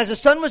 And as the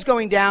sun was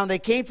going down, they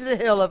came to the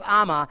hill of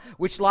Ammah,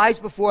 which lies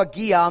before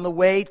Giah on the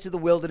way to the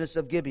wilderness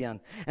of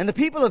Gibeon. And the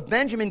people of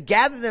Benjamin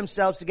gathered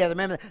themselves together.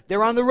 Remember,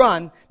 they're on the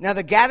run. Now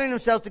they're gathering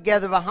themselves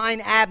together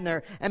behind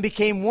Abner and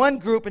became one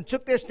group and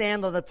took their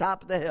stand on the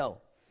top of the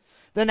hill.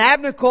 Then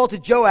Abner called to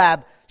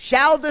Joab,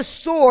 "Shall the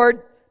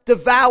sword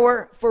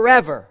devour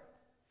forever?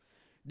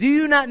 Do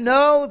you not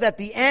know that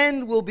the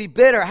end will be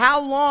bitter?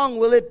 How long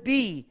will it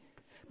be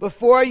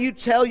before you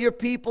tell your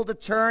people to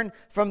turn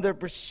from the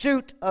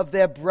pursuit of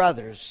their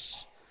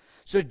brothers?"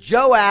 So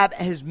Joab,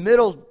 his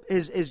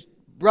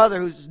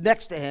brother who's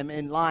next to him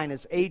in line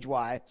as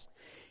age-wise,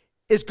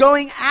 is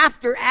going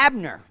after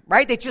Abner,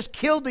 right? They just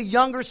killed the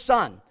younger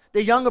son,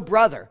 the younger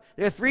brother.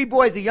 There are 3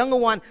 boys. The younger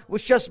one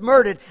was just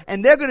murdered,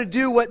 and they're going to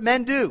do what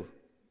men do.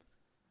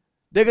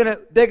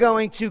 They're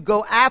going to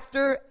go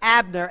after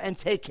Abner and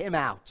take him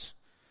out.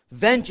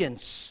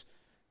 Vengeance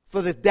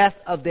for the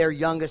death of their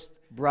youngest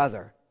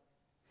brother.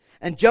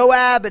 And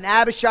Joab and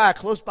Abishai are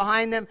close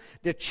behind them.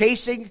 They're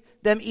chasing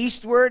them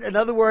eastward. In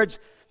other words,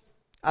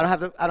 I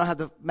don't have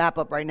the map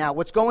up right now.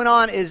 What's going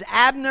on is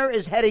Abner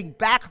is heading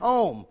back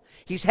home.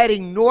 He's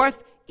heading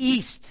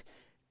northeast.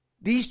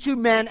 These two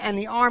men and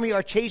the army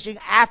are chasing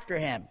after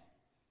him.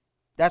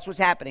 That's what's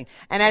happening.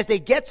 And as they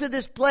get to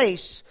this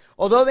place,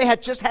 although they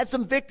had just had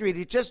some victory,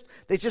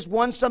 they just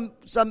won some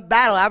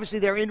battle. Obviously,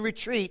 they're in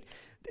retreat.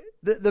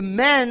 The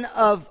men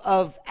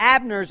of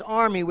Abner's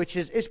army, which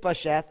is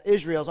Ishbosheth,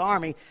 Israel's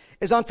army,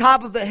 is on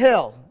top of the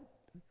hill.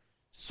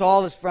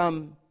 Saul is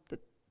from the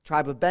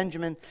tribe of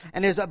Benjamin,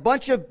 and there's a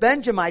bunch of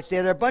Benjamites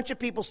there. There are a bunch of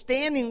people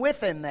standing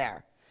with him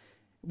there,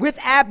 with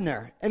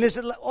Abner. And there's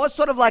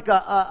sort of like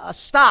a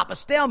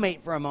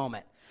stalemate for a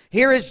moment.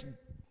 Here is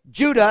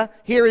Judah,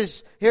 here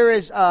is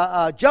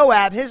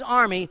Joab, his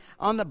army,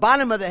 on the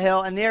bottom of the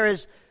hill, and there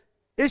is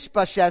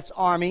Ishbosheth's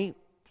army,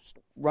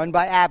 run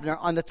by Abner,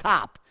 on the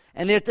top.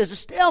 And there's a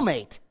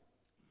stalemate.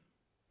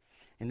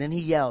 And then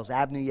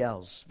Abner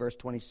yells, verse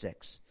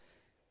 26.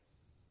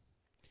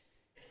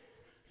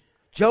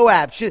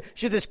 Joab, should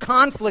this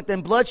conflict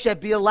and bloodshed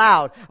be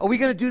allowed? Are we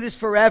going to do this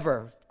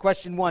forever?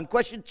 Question 1.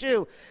 Question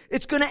 2,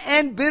 it's going to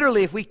end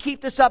bitterly. If we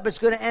keep this up, it's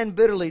going to end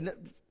bitterly.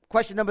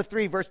 Question number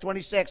 3, verse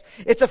 26.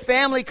 It's a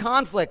family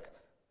conflict.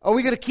 Are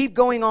we going to keep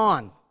going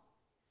on?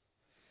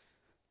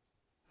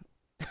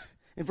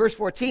 In verse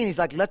 14, he's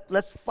like,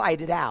 let's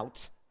fight it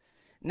out.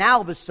 Now,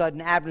 all of a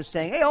sudden, Abner's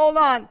saying, hey, hold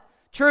on,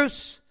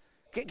 truce.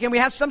 Can we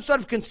have some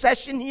sort of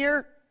concession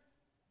here?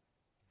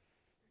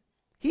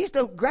 He's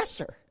the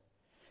aggressor.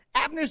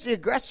 Abner's the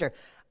aggressor.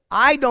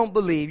 I don't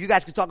believe, you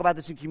guys can talk about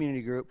this in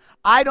community group,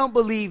 I don't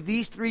believe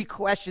these 3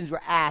 questions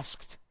were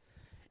asked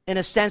in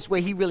a sense where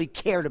he really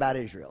cared about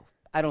Israel.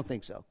 I don't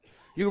think so.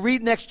 You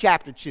read next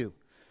chapter 2.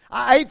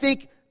 I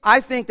think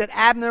that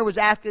Abner was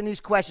asking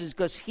these questions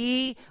because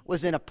he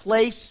was in a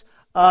place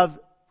of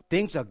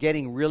things are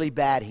getting really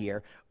bad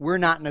here. We're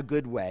not in a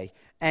good way.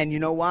 And you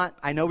know what?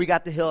 I know we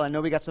got the hill. I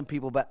know we got some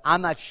people, but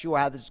I'm not sure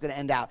how this is going to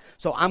end out.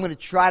 So I'm going to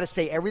try to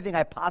say everything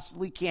I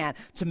possibly can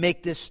to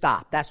make this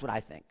stop. That's what I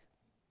think.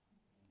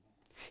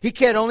 He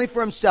cared only for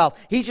himself.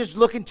 He's just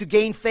looking to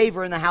gain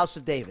favor in the house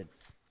of David.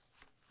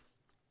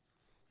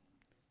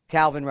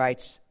 Calvin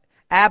writes,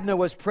 Abner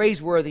was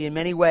praiseworthy in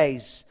many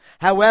ways.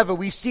 However,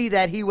 we see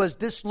that he was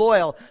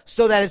disloyal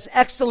so that his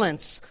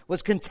excellence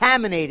was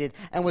contaminated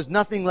and was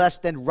nothing less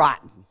than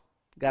rotten.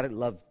 Gotta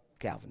love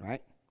Calvin,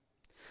 right?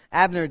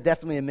 Abner,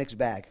 definitely a mixed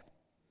bag.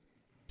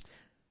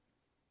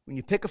 When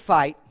you pick a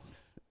fight,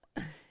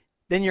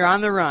 then you're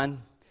on the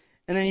run,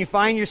 and then you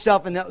find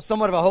yourself in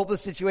somewhat of a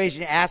hopeless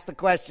situation, you ask the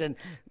question,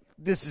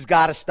 this has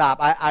got to stop.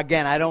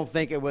 I don't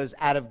think it was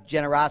out of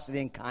generosity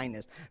and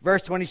kindness.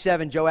 Verse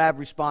 27, Joab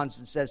responds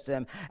and says to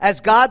him,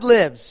 as God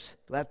lives,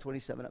 do I have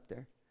 27 up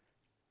there?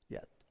 Yeah.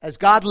 As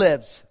God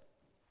lives,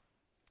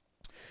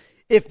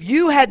 if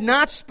you had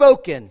not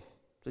spoken,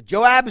 so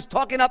Joab is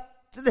talking up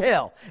to the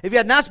hill. If you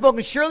had not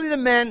spoken, surely the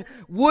men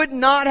would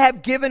not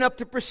have given up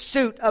the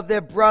pursuit of their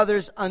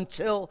brothers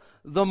until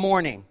the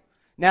morning.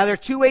 Now, there are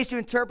 2 ways to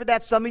interpret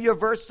that. Some of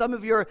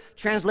your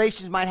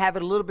translations might have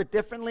it a little bit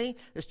differently.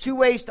 There's 2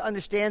 ways to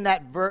understand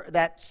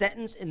that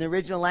sentence in the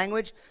original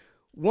language.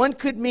 One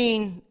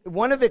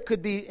of it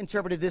could be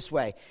interpreted this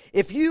way.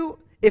 If you,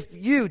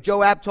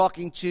 Joab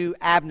talking to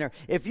Abner,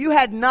 if you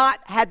had not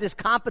had this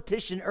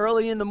competition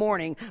early in the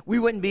morning, we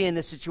wouldn't be in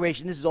this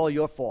situation. This is all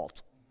your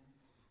fault.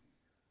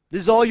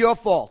 This is all your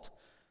fault.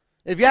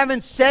 If you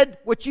haven't said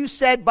what you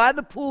said by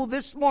the pool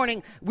this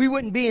morning, we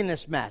wouldn't be in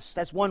this mess.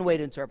 That's one way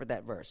to interpret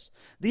that verse.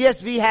 The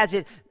ESV has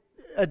it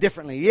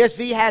differently. The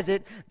ESV has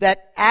it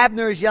that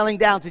Abner is yelling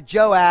down to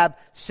Joab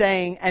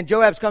saying, and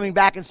Joab's coming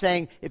back and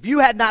saying, if you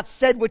had not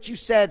said what you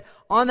said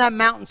on that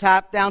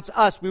mountaintop down to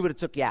us, we would have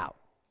took you out.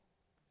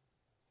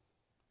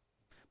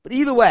 But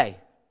either way,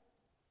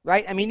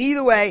 right? I mean,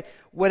 either way,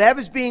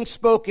 whatever's being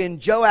spoken,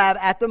 Joab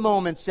at the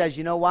moment says,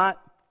 you know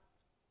what?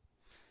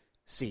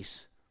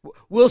 Cease.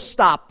 We'll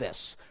stop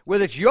this.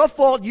 Whether it's your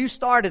fault you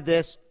started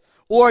this,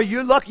 or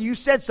you're lucky you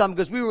said something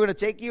because we were going to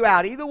take you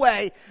out. Either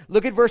way,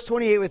 look at verse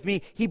 28 with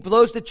me. He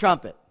blows the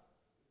trumpet.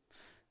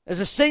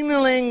 There's a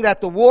signaling that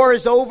the war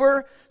is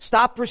over.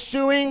 Stop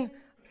pursuing.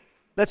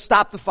 Let's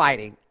stop the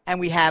fighting. And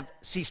we have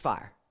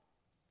ceasefire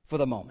for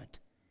the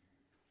moment.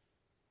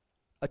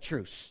 A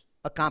truce,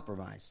 a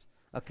compromise,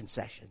 a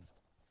concession.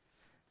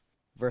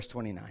 Verse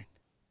 29.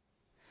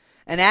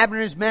 And Abner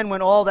and his men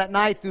went all that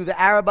night through the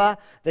Arabah.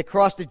 They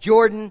crossed the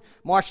Jordan,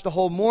 marched the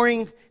whole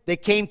morning. They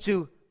came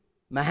to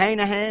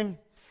Mahanaim.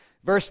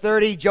 Verse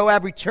 30,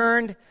 Joab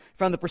returned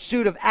from the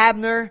pursuit of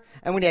Abner.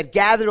 And when he had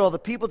gathered all the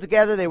people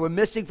together, they were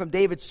missing from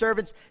David's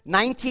servants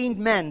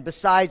 19 men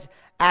besides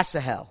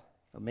Asahel.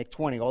 They'll make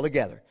 20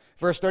 altogether.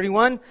 Verse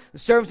 31, the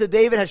servants of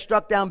David had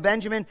struck down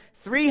Benjamin,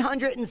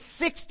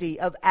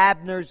 360 of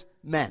Abner's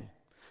men.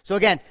 So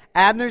again,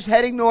 Abner's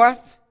heading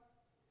north.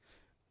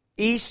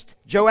 East,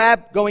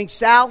 Joab going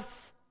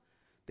south.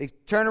 They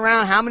turn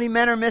around. How many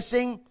men are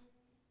missing?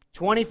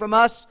 20 from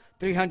us,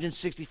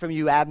 360 from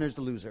you. Abner's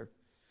the loser.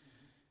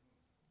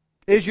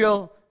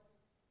 Israel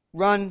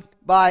run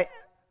by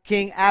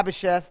King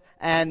Abisheth,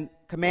 and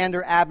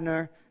Commander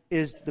Abner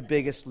is the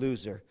biggest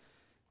loser.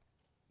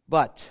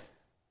 But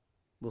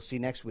we'll see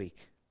next week.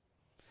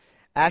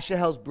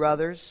 Ashahel's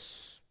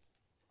brothers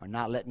are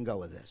not letting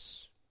go of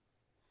this.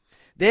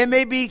 There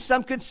may be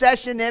some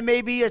concession, there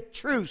may be a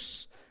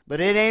truce,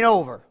 but it ain't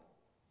over.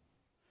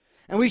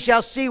 And we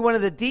shall see one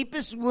of the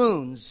deepest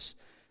wounds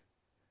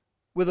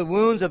were the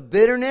wounds of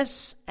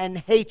bitterness and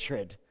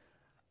hatred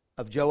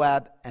of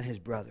Joab and his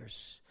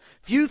brothers.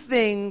 Few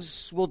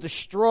things will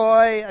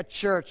destroy a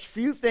church,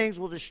 few things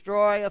will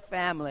destroy a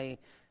family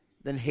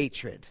than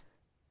hatred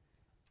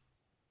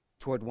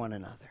toward one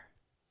another.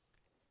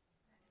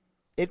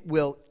 It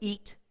will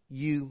eat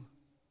you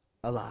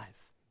alive.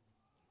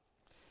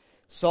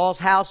 Saul's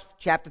house,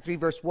 chapter 3,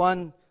 verse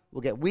 1,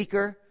 will get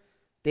weaker.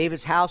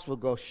 David's house will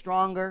grow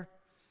stronger.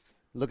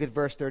 Look at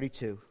verse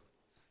 32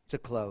 to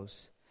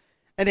close.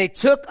 And they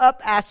took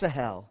up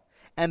Asahel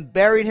and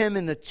buried him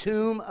in the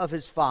tomb of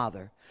his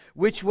father,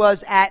 which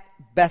was at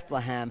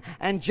Bethlehem.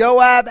 And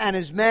Joab and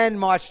his men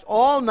marched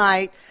all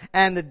night,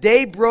 and the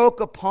day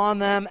broke upon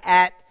them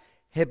at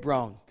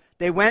Hebron.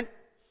 They went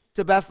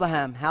to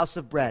Bethlehem, house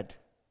of bread.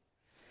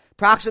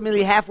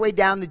 Approximately halfway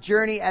down the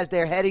journey, as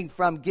they're heading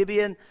from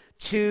Gibeah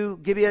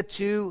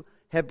to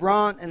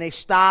Hebron, and they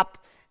stop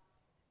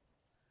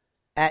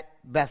at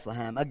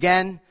Bethlehem.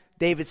 Again,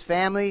 David's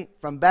family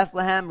from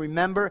Bethlehem.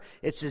 Remember,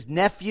 it's his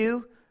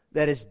nephew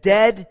that is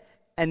dead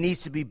and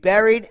needs to be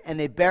buried, and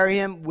they bury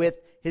him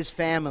with his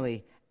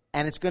family.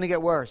 And it's going to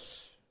get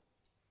worse.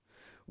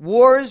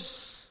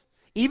 Wars,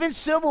 even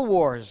civil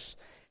wars,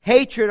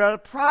 hatred are a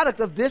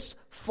product of this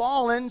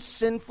fallen,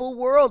 sinful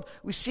world.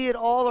 We see it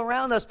all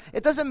around us.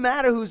 It doesn't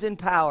matter who's in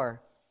power.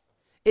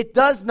 It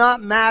does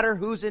not matter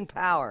who's in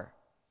power.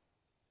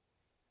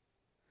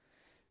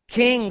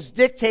 Kings,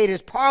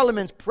 dictators,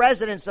 parliaments,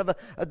 presidents of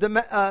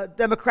a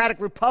democratic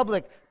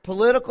republic,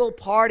 political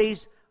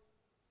parties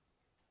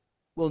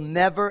will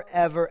never,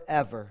 ever,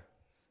 ever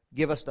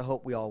give us the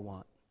hope we all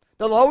want.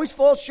 They'll always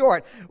fall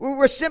short.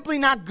 We're simply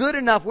not good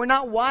enough. We're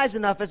not wise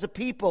enough as a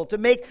people to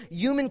make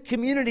human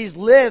communities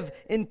live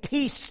in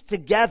peace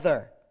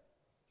together.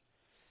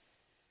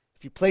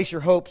 If you place your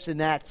hopes in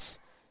that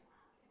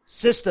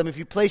system, if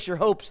you place your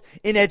hopes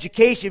in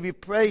education, if you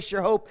place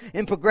your hope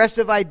in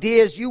progressive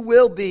ideas, we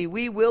will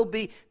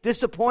be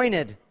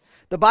disappointed.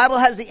 The Bible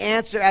has the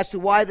answer as to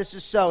why this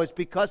is so. It's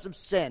because of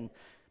sin.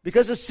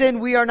 Because of sin,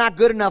 we are not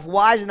good enough,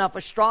 wise enough,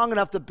 or strong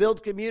enough to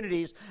build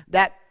communities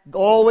that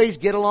always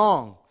get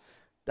along,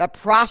 that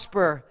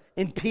prosper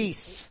in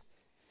peace.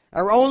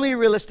 Our only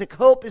realistic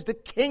hope is the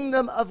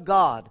kingdom of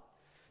God.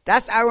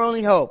 That's our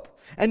only hope.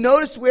 And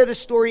notice where the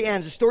story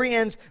ends. The story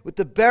ends with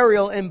the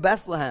burial in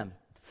Bethlehem.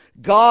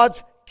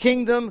 God's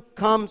kingdom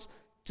comes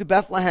to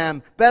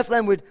Bethlehem.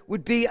 Bethlehem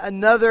would be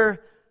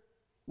another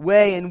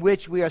way in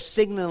which we are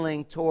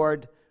signaling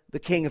toward the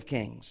King of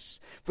Kings.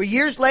 For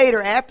years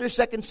later, after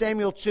 2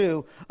 Samuel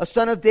 2, a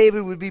son of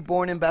David would be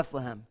born in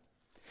Bethlehem.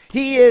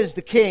 He is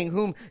the king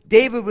whom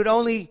David would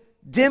only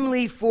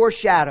dimly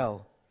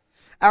foreshadow.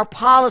 Our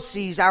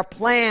policies, our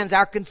plans,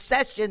 our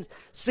concessions,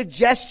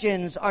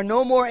 suggestions are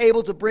no more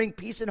able to bring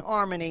peace and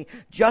harmony,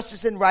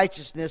 justice and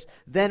righteousness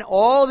than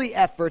all the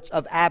efforts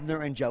of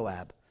Abner and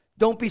Joab.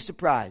 Don't be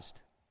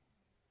surprised.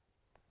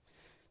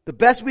 The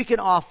best we can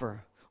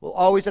offer will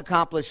always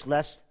accomplish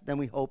less than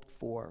we hoped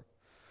for.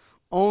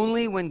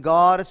 Only when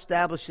God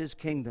establishes His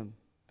kingdom,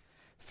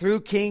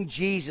 through King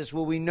Jesus,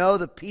 will we know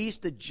the peace,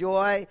 the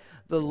joy,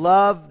 the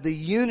love, the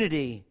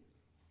unity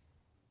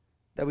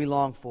that we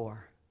long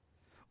for.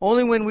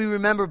 Only when we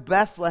remember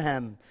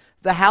Bethlehem,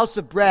 the house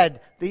of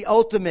bread, the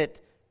ultimate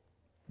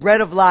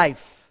bread of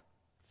life,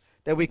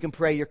 that we can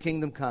pray, your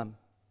kingdom come.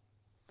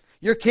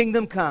 Your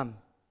kingdom come.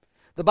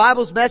 The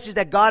Bible's message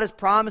that God has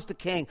promised a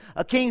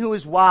king who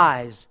is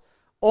wise,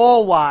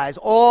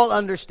 all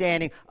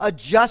understanding, a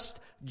just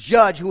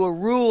judge who will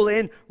rule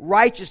in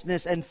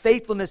righteousness and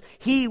faithfulness.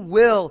 He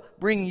will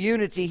bring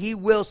unity. He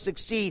will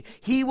succeed.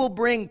 He will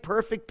bring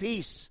perfect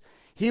peace.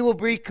 He will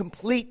bring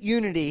complete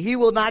unity. He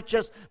will not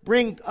just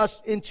bring us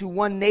into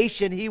one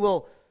nation. He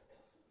will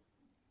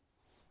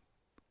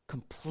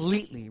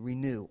completely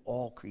renew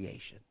all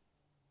creation.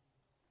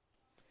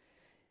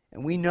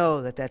 And we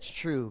know that that's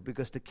true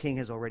because the King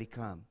has already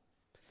come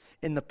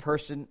in the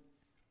person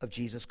of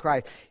Jesus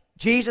Christ.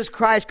 Jesus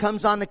Christ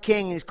comes on the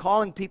King and He's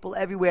calling people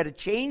everywhere to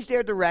change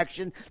their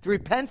direction, to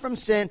repent from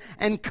sin,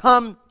 and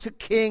come to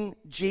King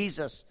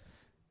Jesus.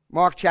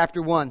 Mark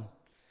chapter 1.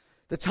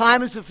 The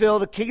time is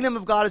fulfilled. The kingdom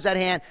of God is at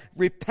hand.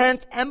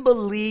 Repent and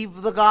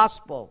believe the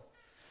gospel.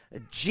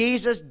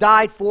 Jesus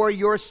died for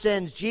your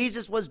sins.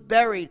 Jesus was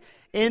buried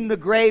in the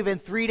grave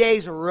and 3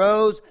 days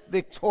arose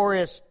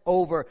victorious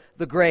over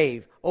the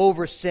grave,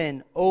 over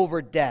sin,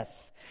 over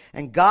death.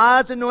 And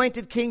God's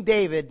anointed King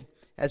David,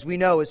 as we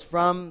know, is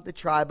from the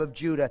tribe of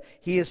Judah.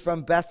 He is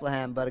from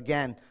Bethlehem, but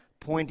again,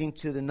 pointing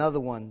to another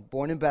one,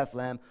 born in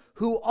Bethlehem,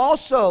 who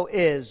also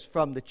is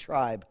from the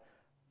tribe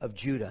of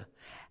Judah.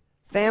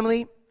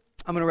 Family,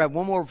 I'm going to read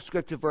one more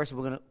scripture verse and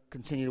we're going to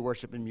continue to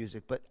worship in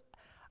music. But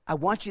I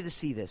want you to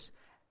see this.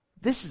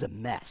 This is a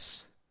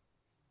mess.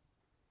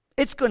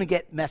 It's going to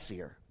get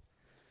messier.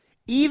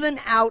 Even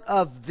out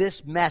of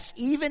this mess,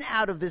 even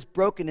out of this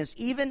brokenness,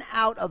 even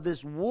out of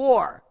this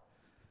war,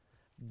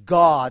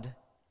 God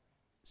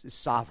is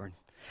sovereign.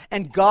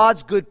 And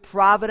God's good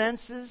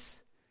providences,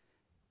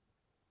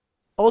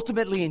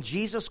 ultimately in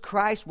Jesus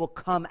Christ, will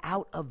come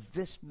out of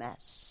this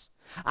mess.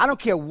 I don't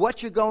care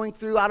what you're going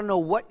through. I don't know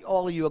what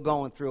all of you are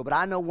going through, but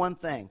I know one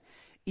thing.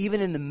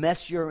 Even in the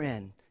mess you're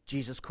in,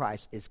 Jesus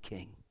Christ is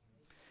King.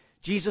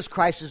 Jesus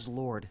Christ is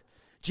Lord.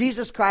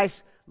 Jesus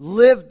Christ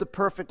lived the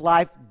perfect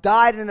life,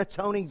 died an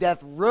atoning death,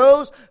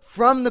 rose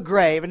from the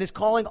grave, and is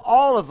calling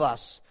all of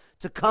us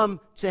to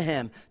come to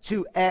Him,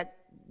 to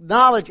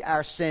acknowledge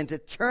our sin, to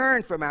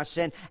turn from our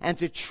sin, and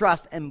to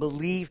trust and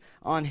believe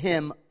on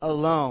Him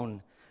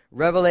alone.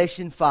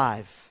 Revelation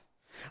 5.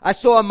 I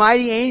saw a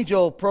mighty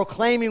angel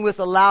proclaiming with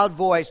a loud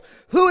voice,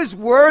 "Who is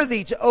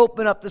worthy to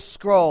open up the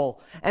scroll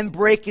and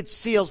break its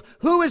seals?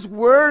 Who is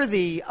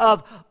worthy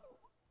of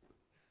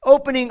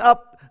opening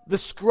up the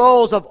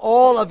scrolls of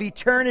all of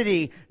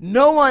eternity?"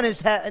 No one in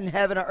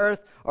heaven or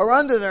earth or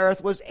under the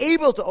earth was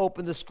able to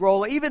open the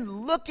scroll or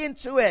even look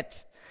into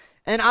it.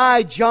 And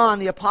I, John,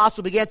 the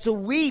apostle, began to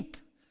weep.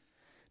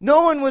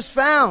 No one was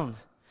found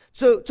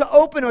to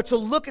open or to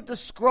look at the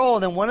scroll.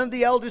 And then one of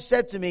the elders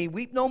said to me,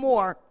 "Weep no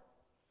more.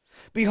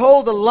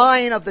 Behold, the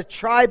Lion of the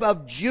tribe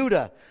of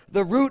Judah,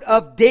 the Root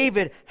of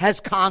David, has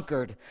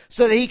conquered,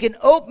 so that He can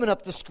open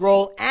up the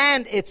scroll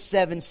and its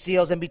 7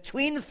 seals. And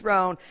between the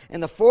throne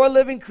and the 4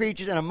 living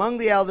creatures and among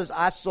the elders,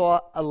 I saw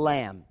a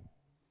lamb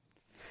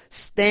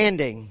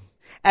standing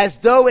as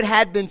though it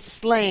had been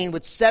slain,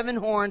 with 7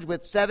 horns,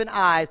 with 7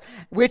 eyes,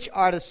 which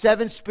are the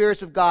 7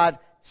 spirits of God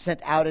sent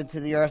out into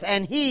the earth.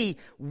 And He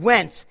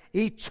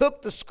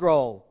took the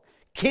scroll,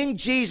 King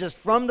Jesus,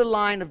 from the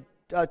line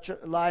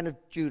of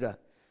Judah,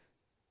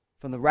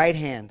 from the right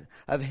hand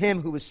of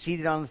Him who was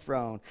seated on the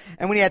throne.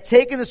 And when He had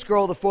taken the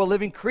scroll, the 4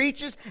 living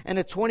creatures and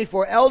the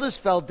 24 elders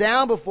fell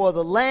down before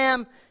the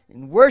Lamb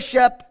in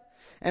worship,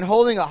 and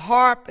holding a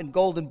harp and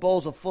golden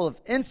bowls full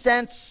of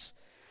incense,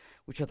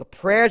 which are the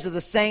prayers of the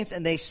saints.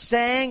 And they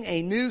sang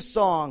a new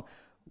song,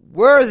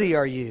 "Worthy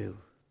are you,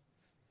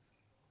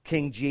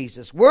 King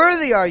Jesus.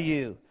 Worthy are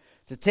you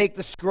to take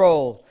the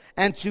scroll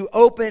and to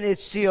open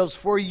its seals.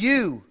 For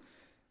you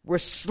were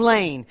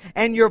slain,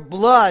 and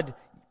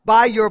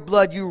by your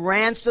blood you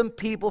ransomed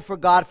people for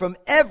God from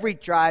every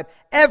tribe,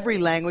 every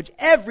language,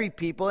 every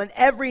people, and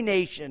every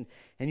nation.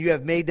 And you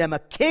have made them a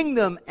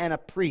kingdom and a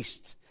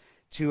priest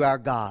to our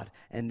God,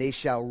 and they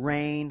shall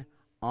reign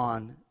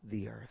on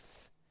the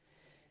earth."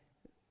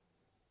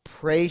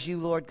 Praise you,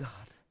 Lord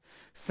God.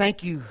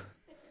 Thank you.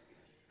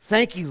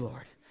 Thank you,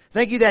 Lord.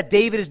 Thank you that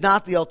David is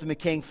not the ultimate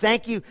king.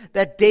 Thank you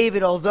that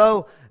David,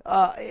 although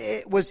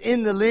it was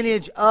in the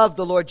lineage of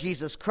the Lord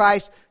Jesus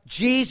Christ,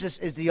 Jesus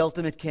is the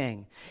ultimate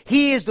king.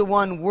 He is the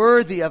one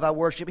worthy of our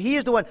worship. He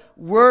is the one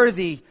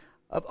worthy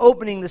of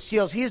opening the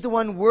seals. He is the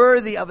one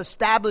worthy of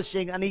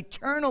establishing an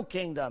eternal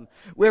kingdom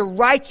where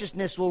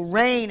righteousness will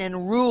reign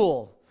and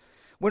rule.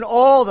 When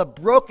all the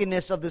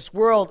brokenness of this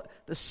world,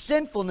 the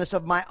sinfulness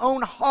of my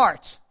own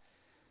heart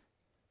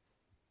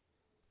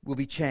will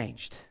be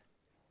changed,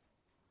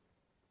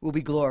 will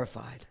be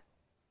glorified.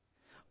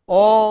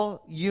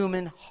 All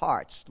human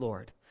hearts,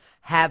 Lord,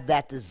 have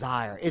that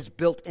desire. It's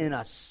built in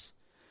us.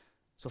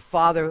 So,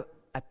 Father,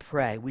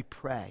 we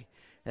pray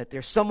that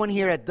there's someone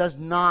here that does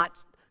not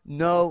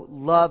know,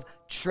 love,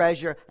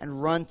 treasure,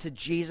 and run to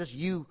Jesus.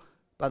 You,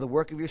 by the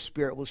work of your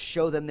Spirit, will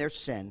show them their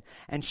sin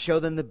and show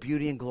them the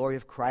beauty and glory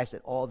of Christ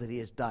and all that He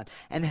has done.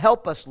 And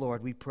help us,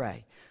 Lord, we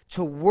pray,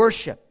 to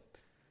worship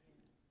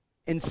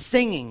in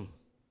singing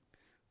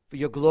for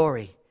your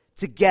glory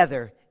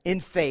together in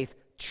faith,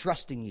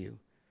 trusting you,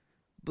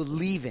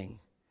 believing,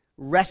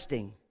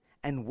 resting,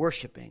 and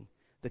worshiping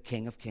the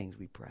King of Kings,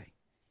 we pray.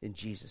 In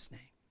Jesus' name.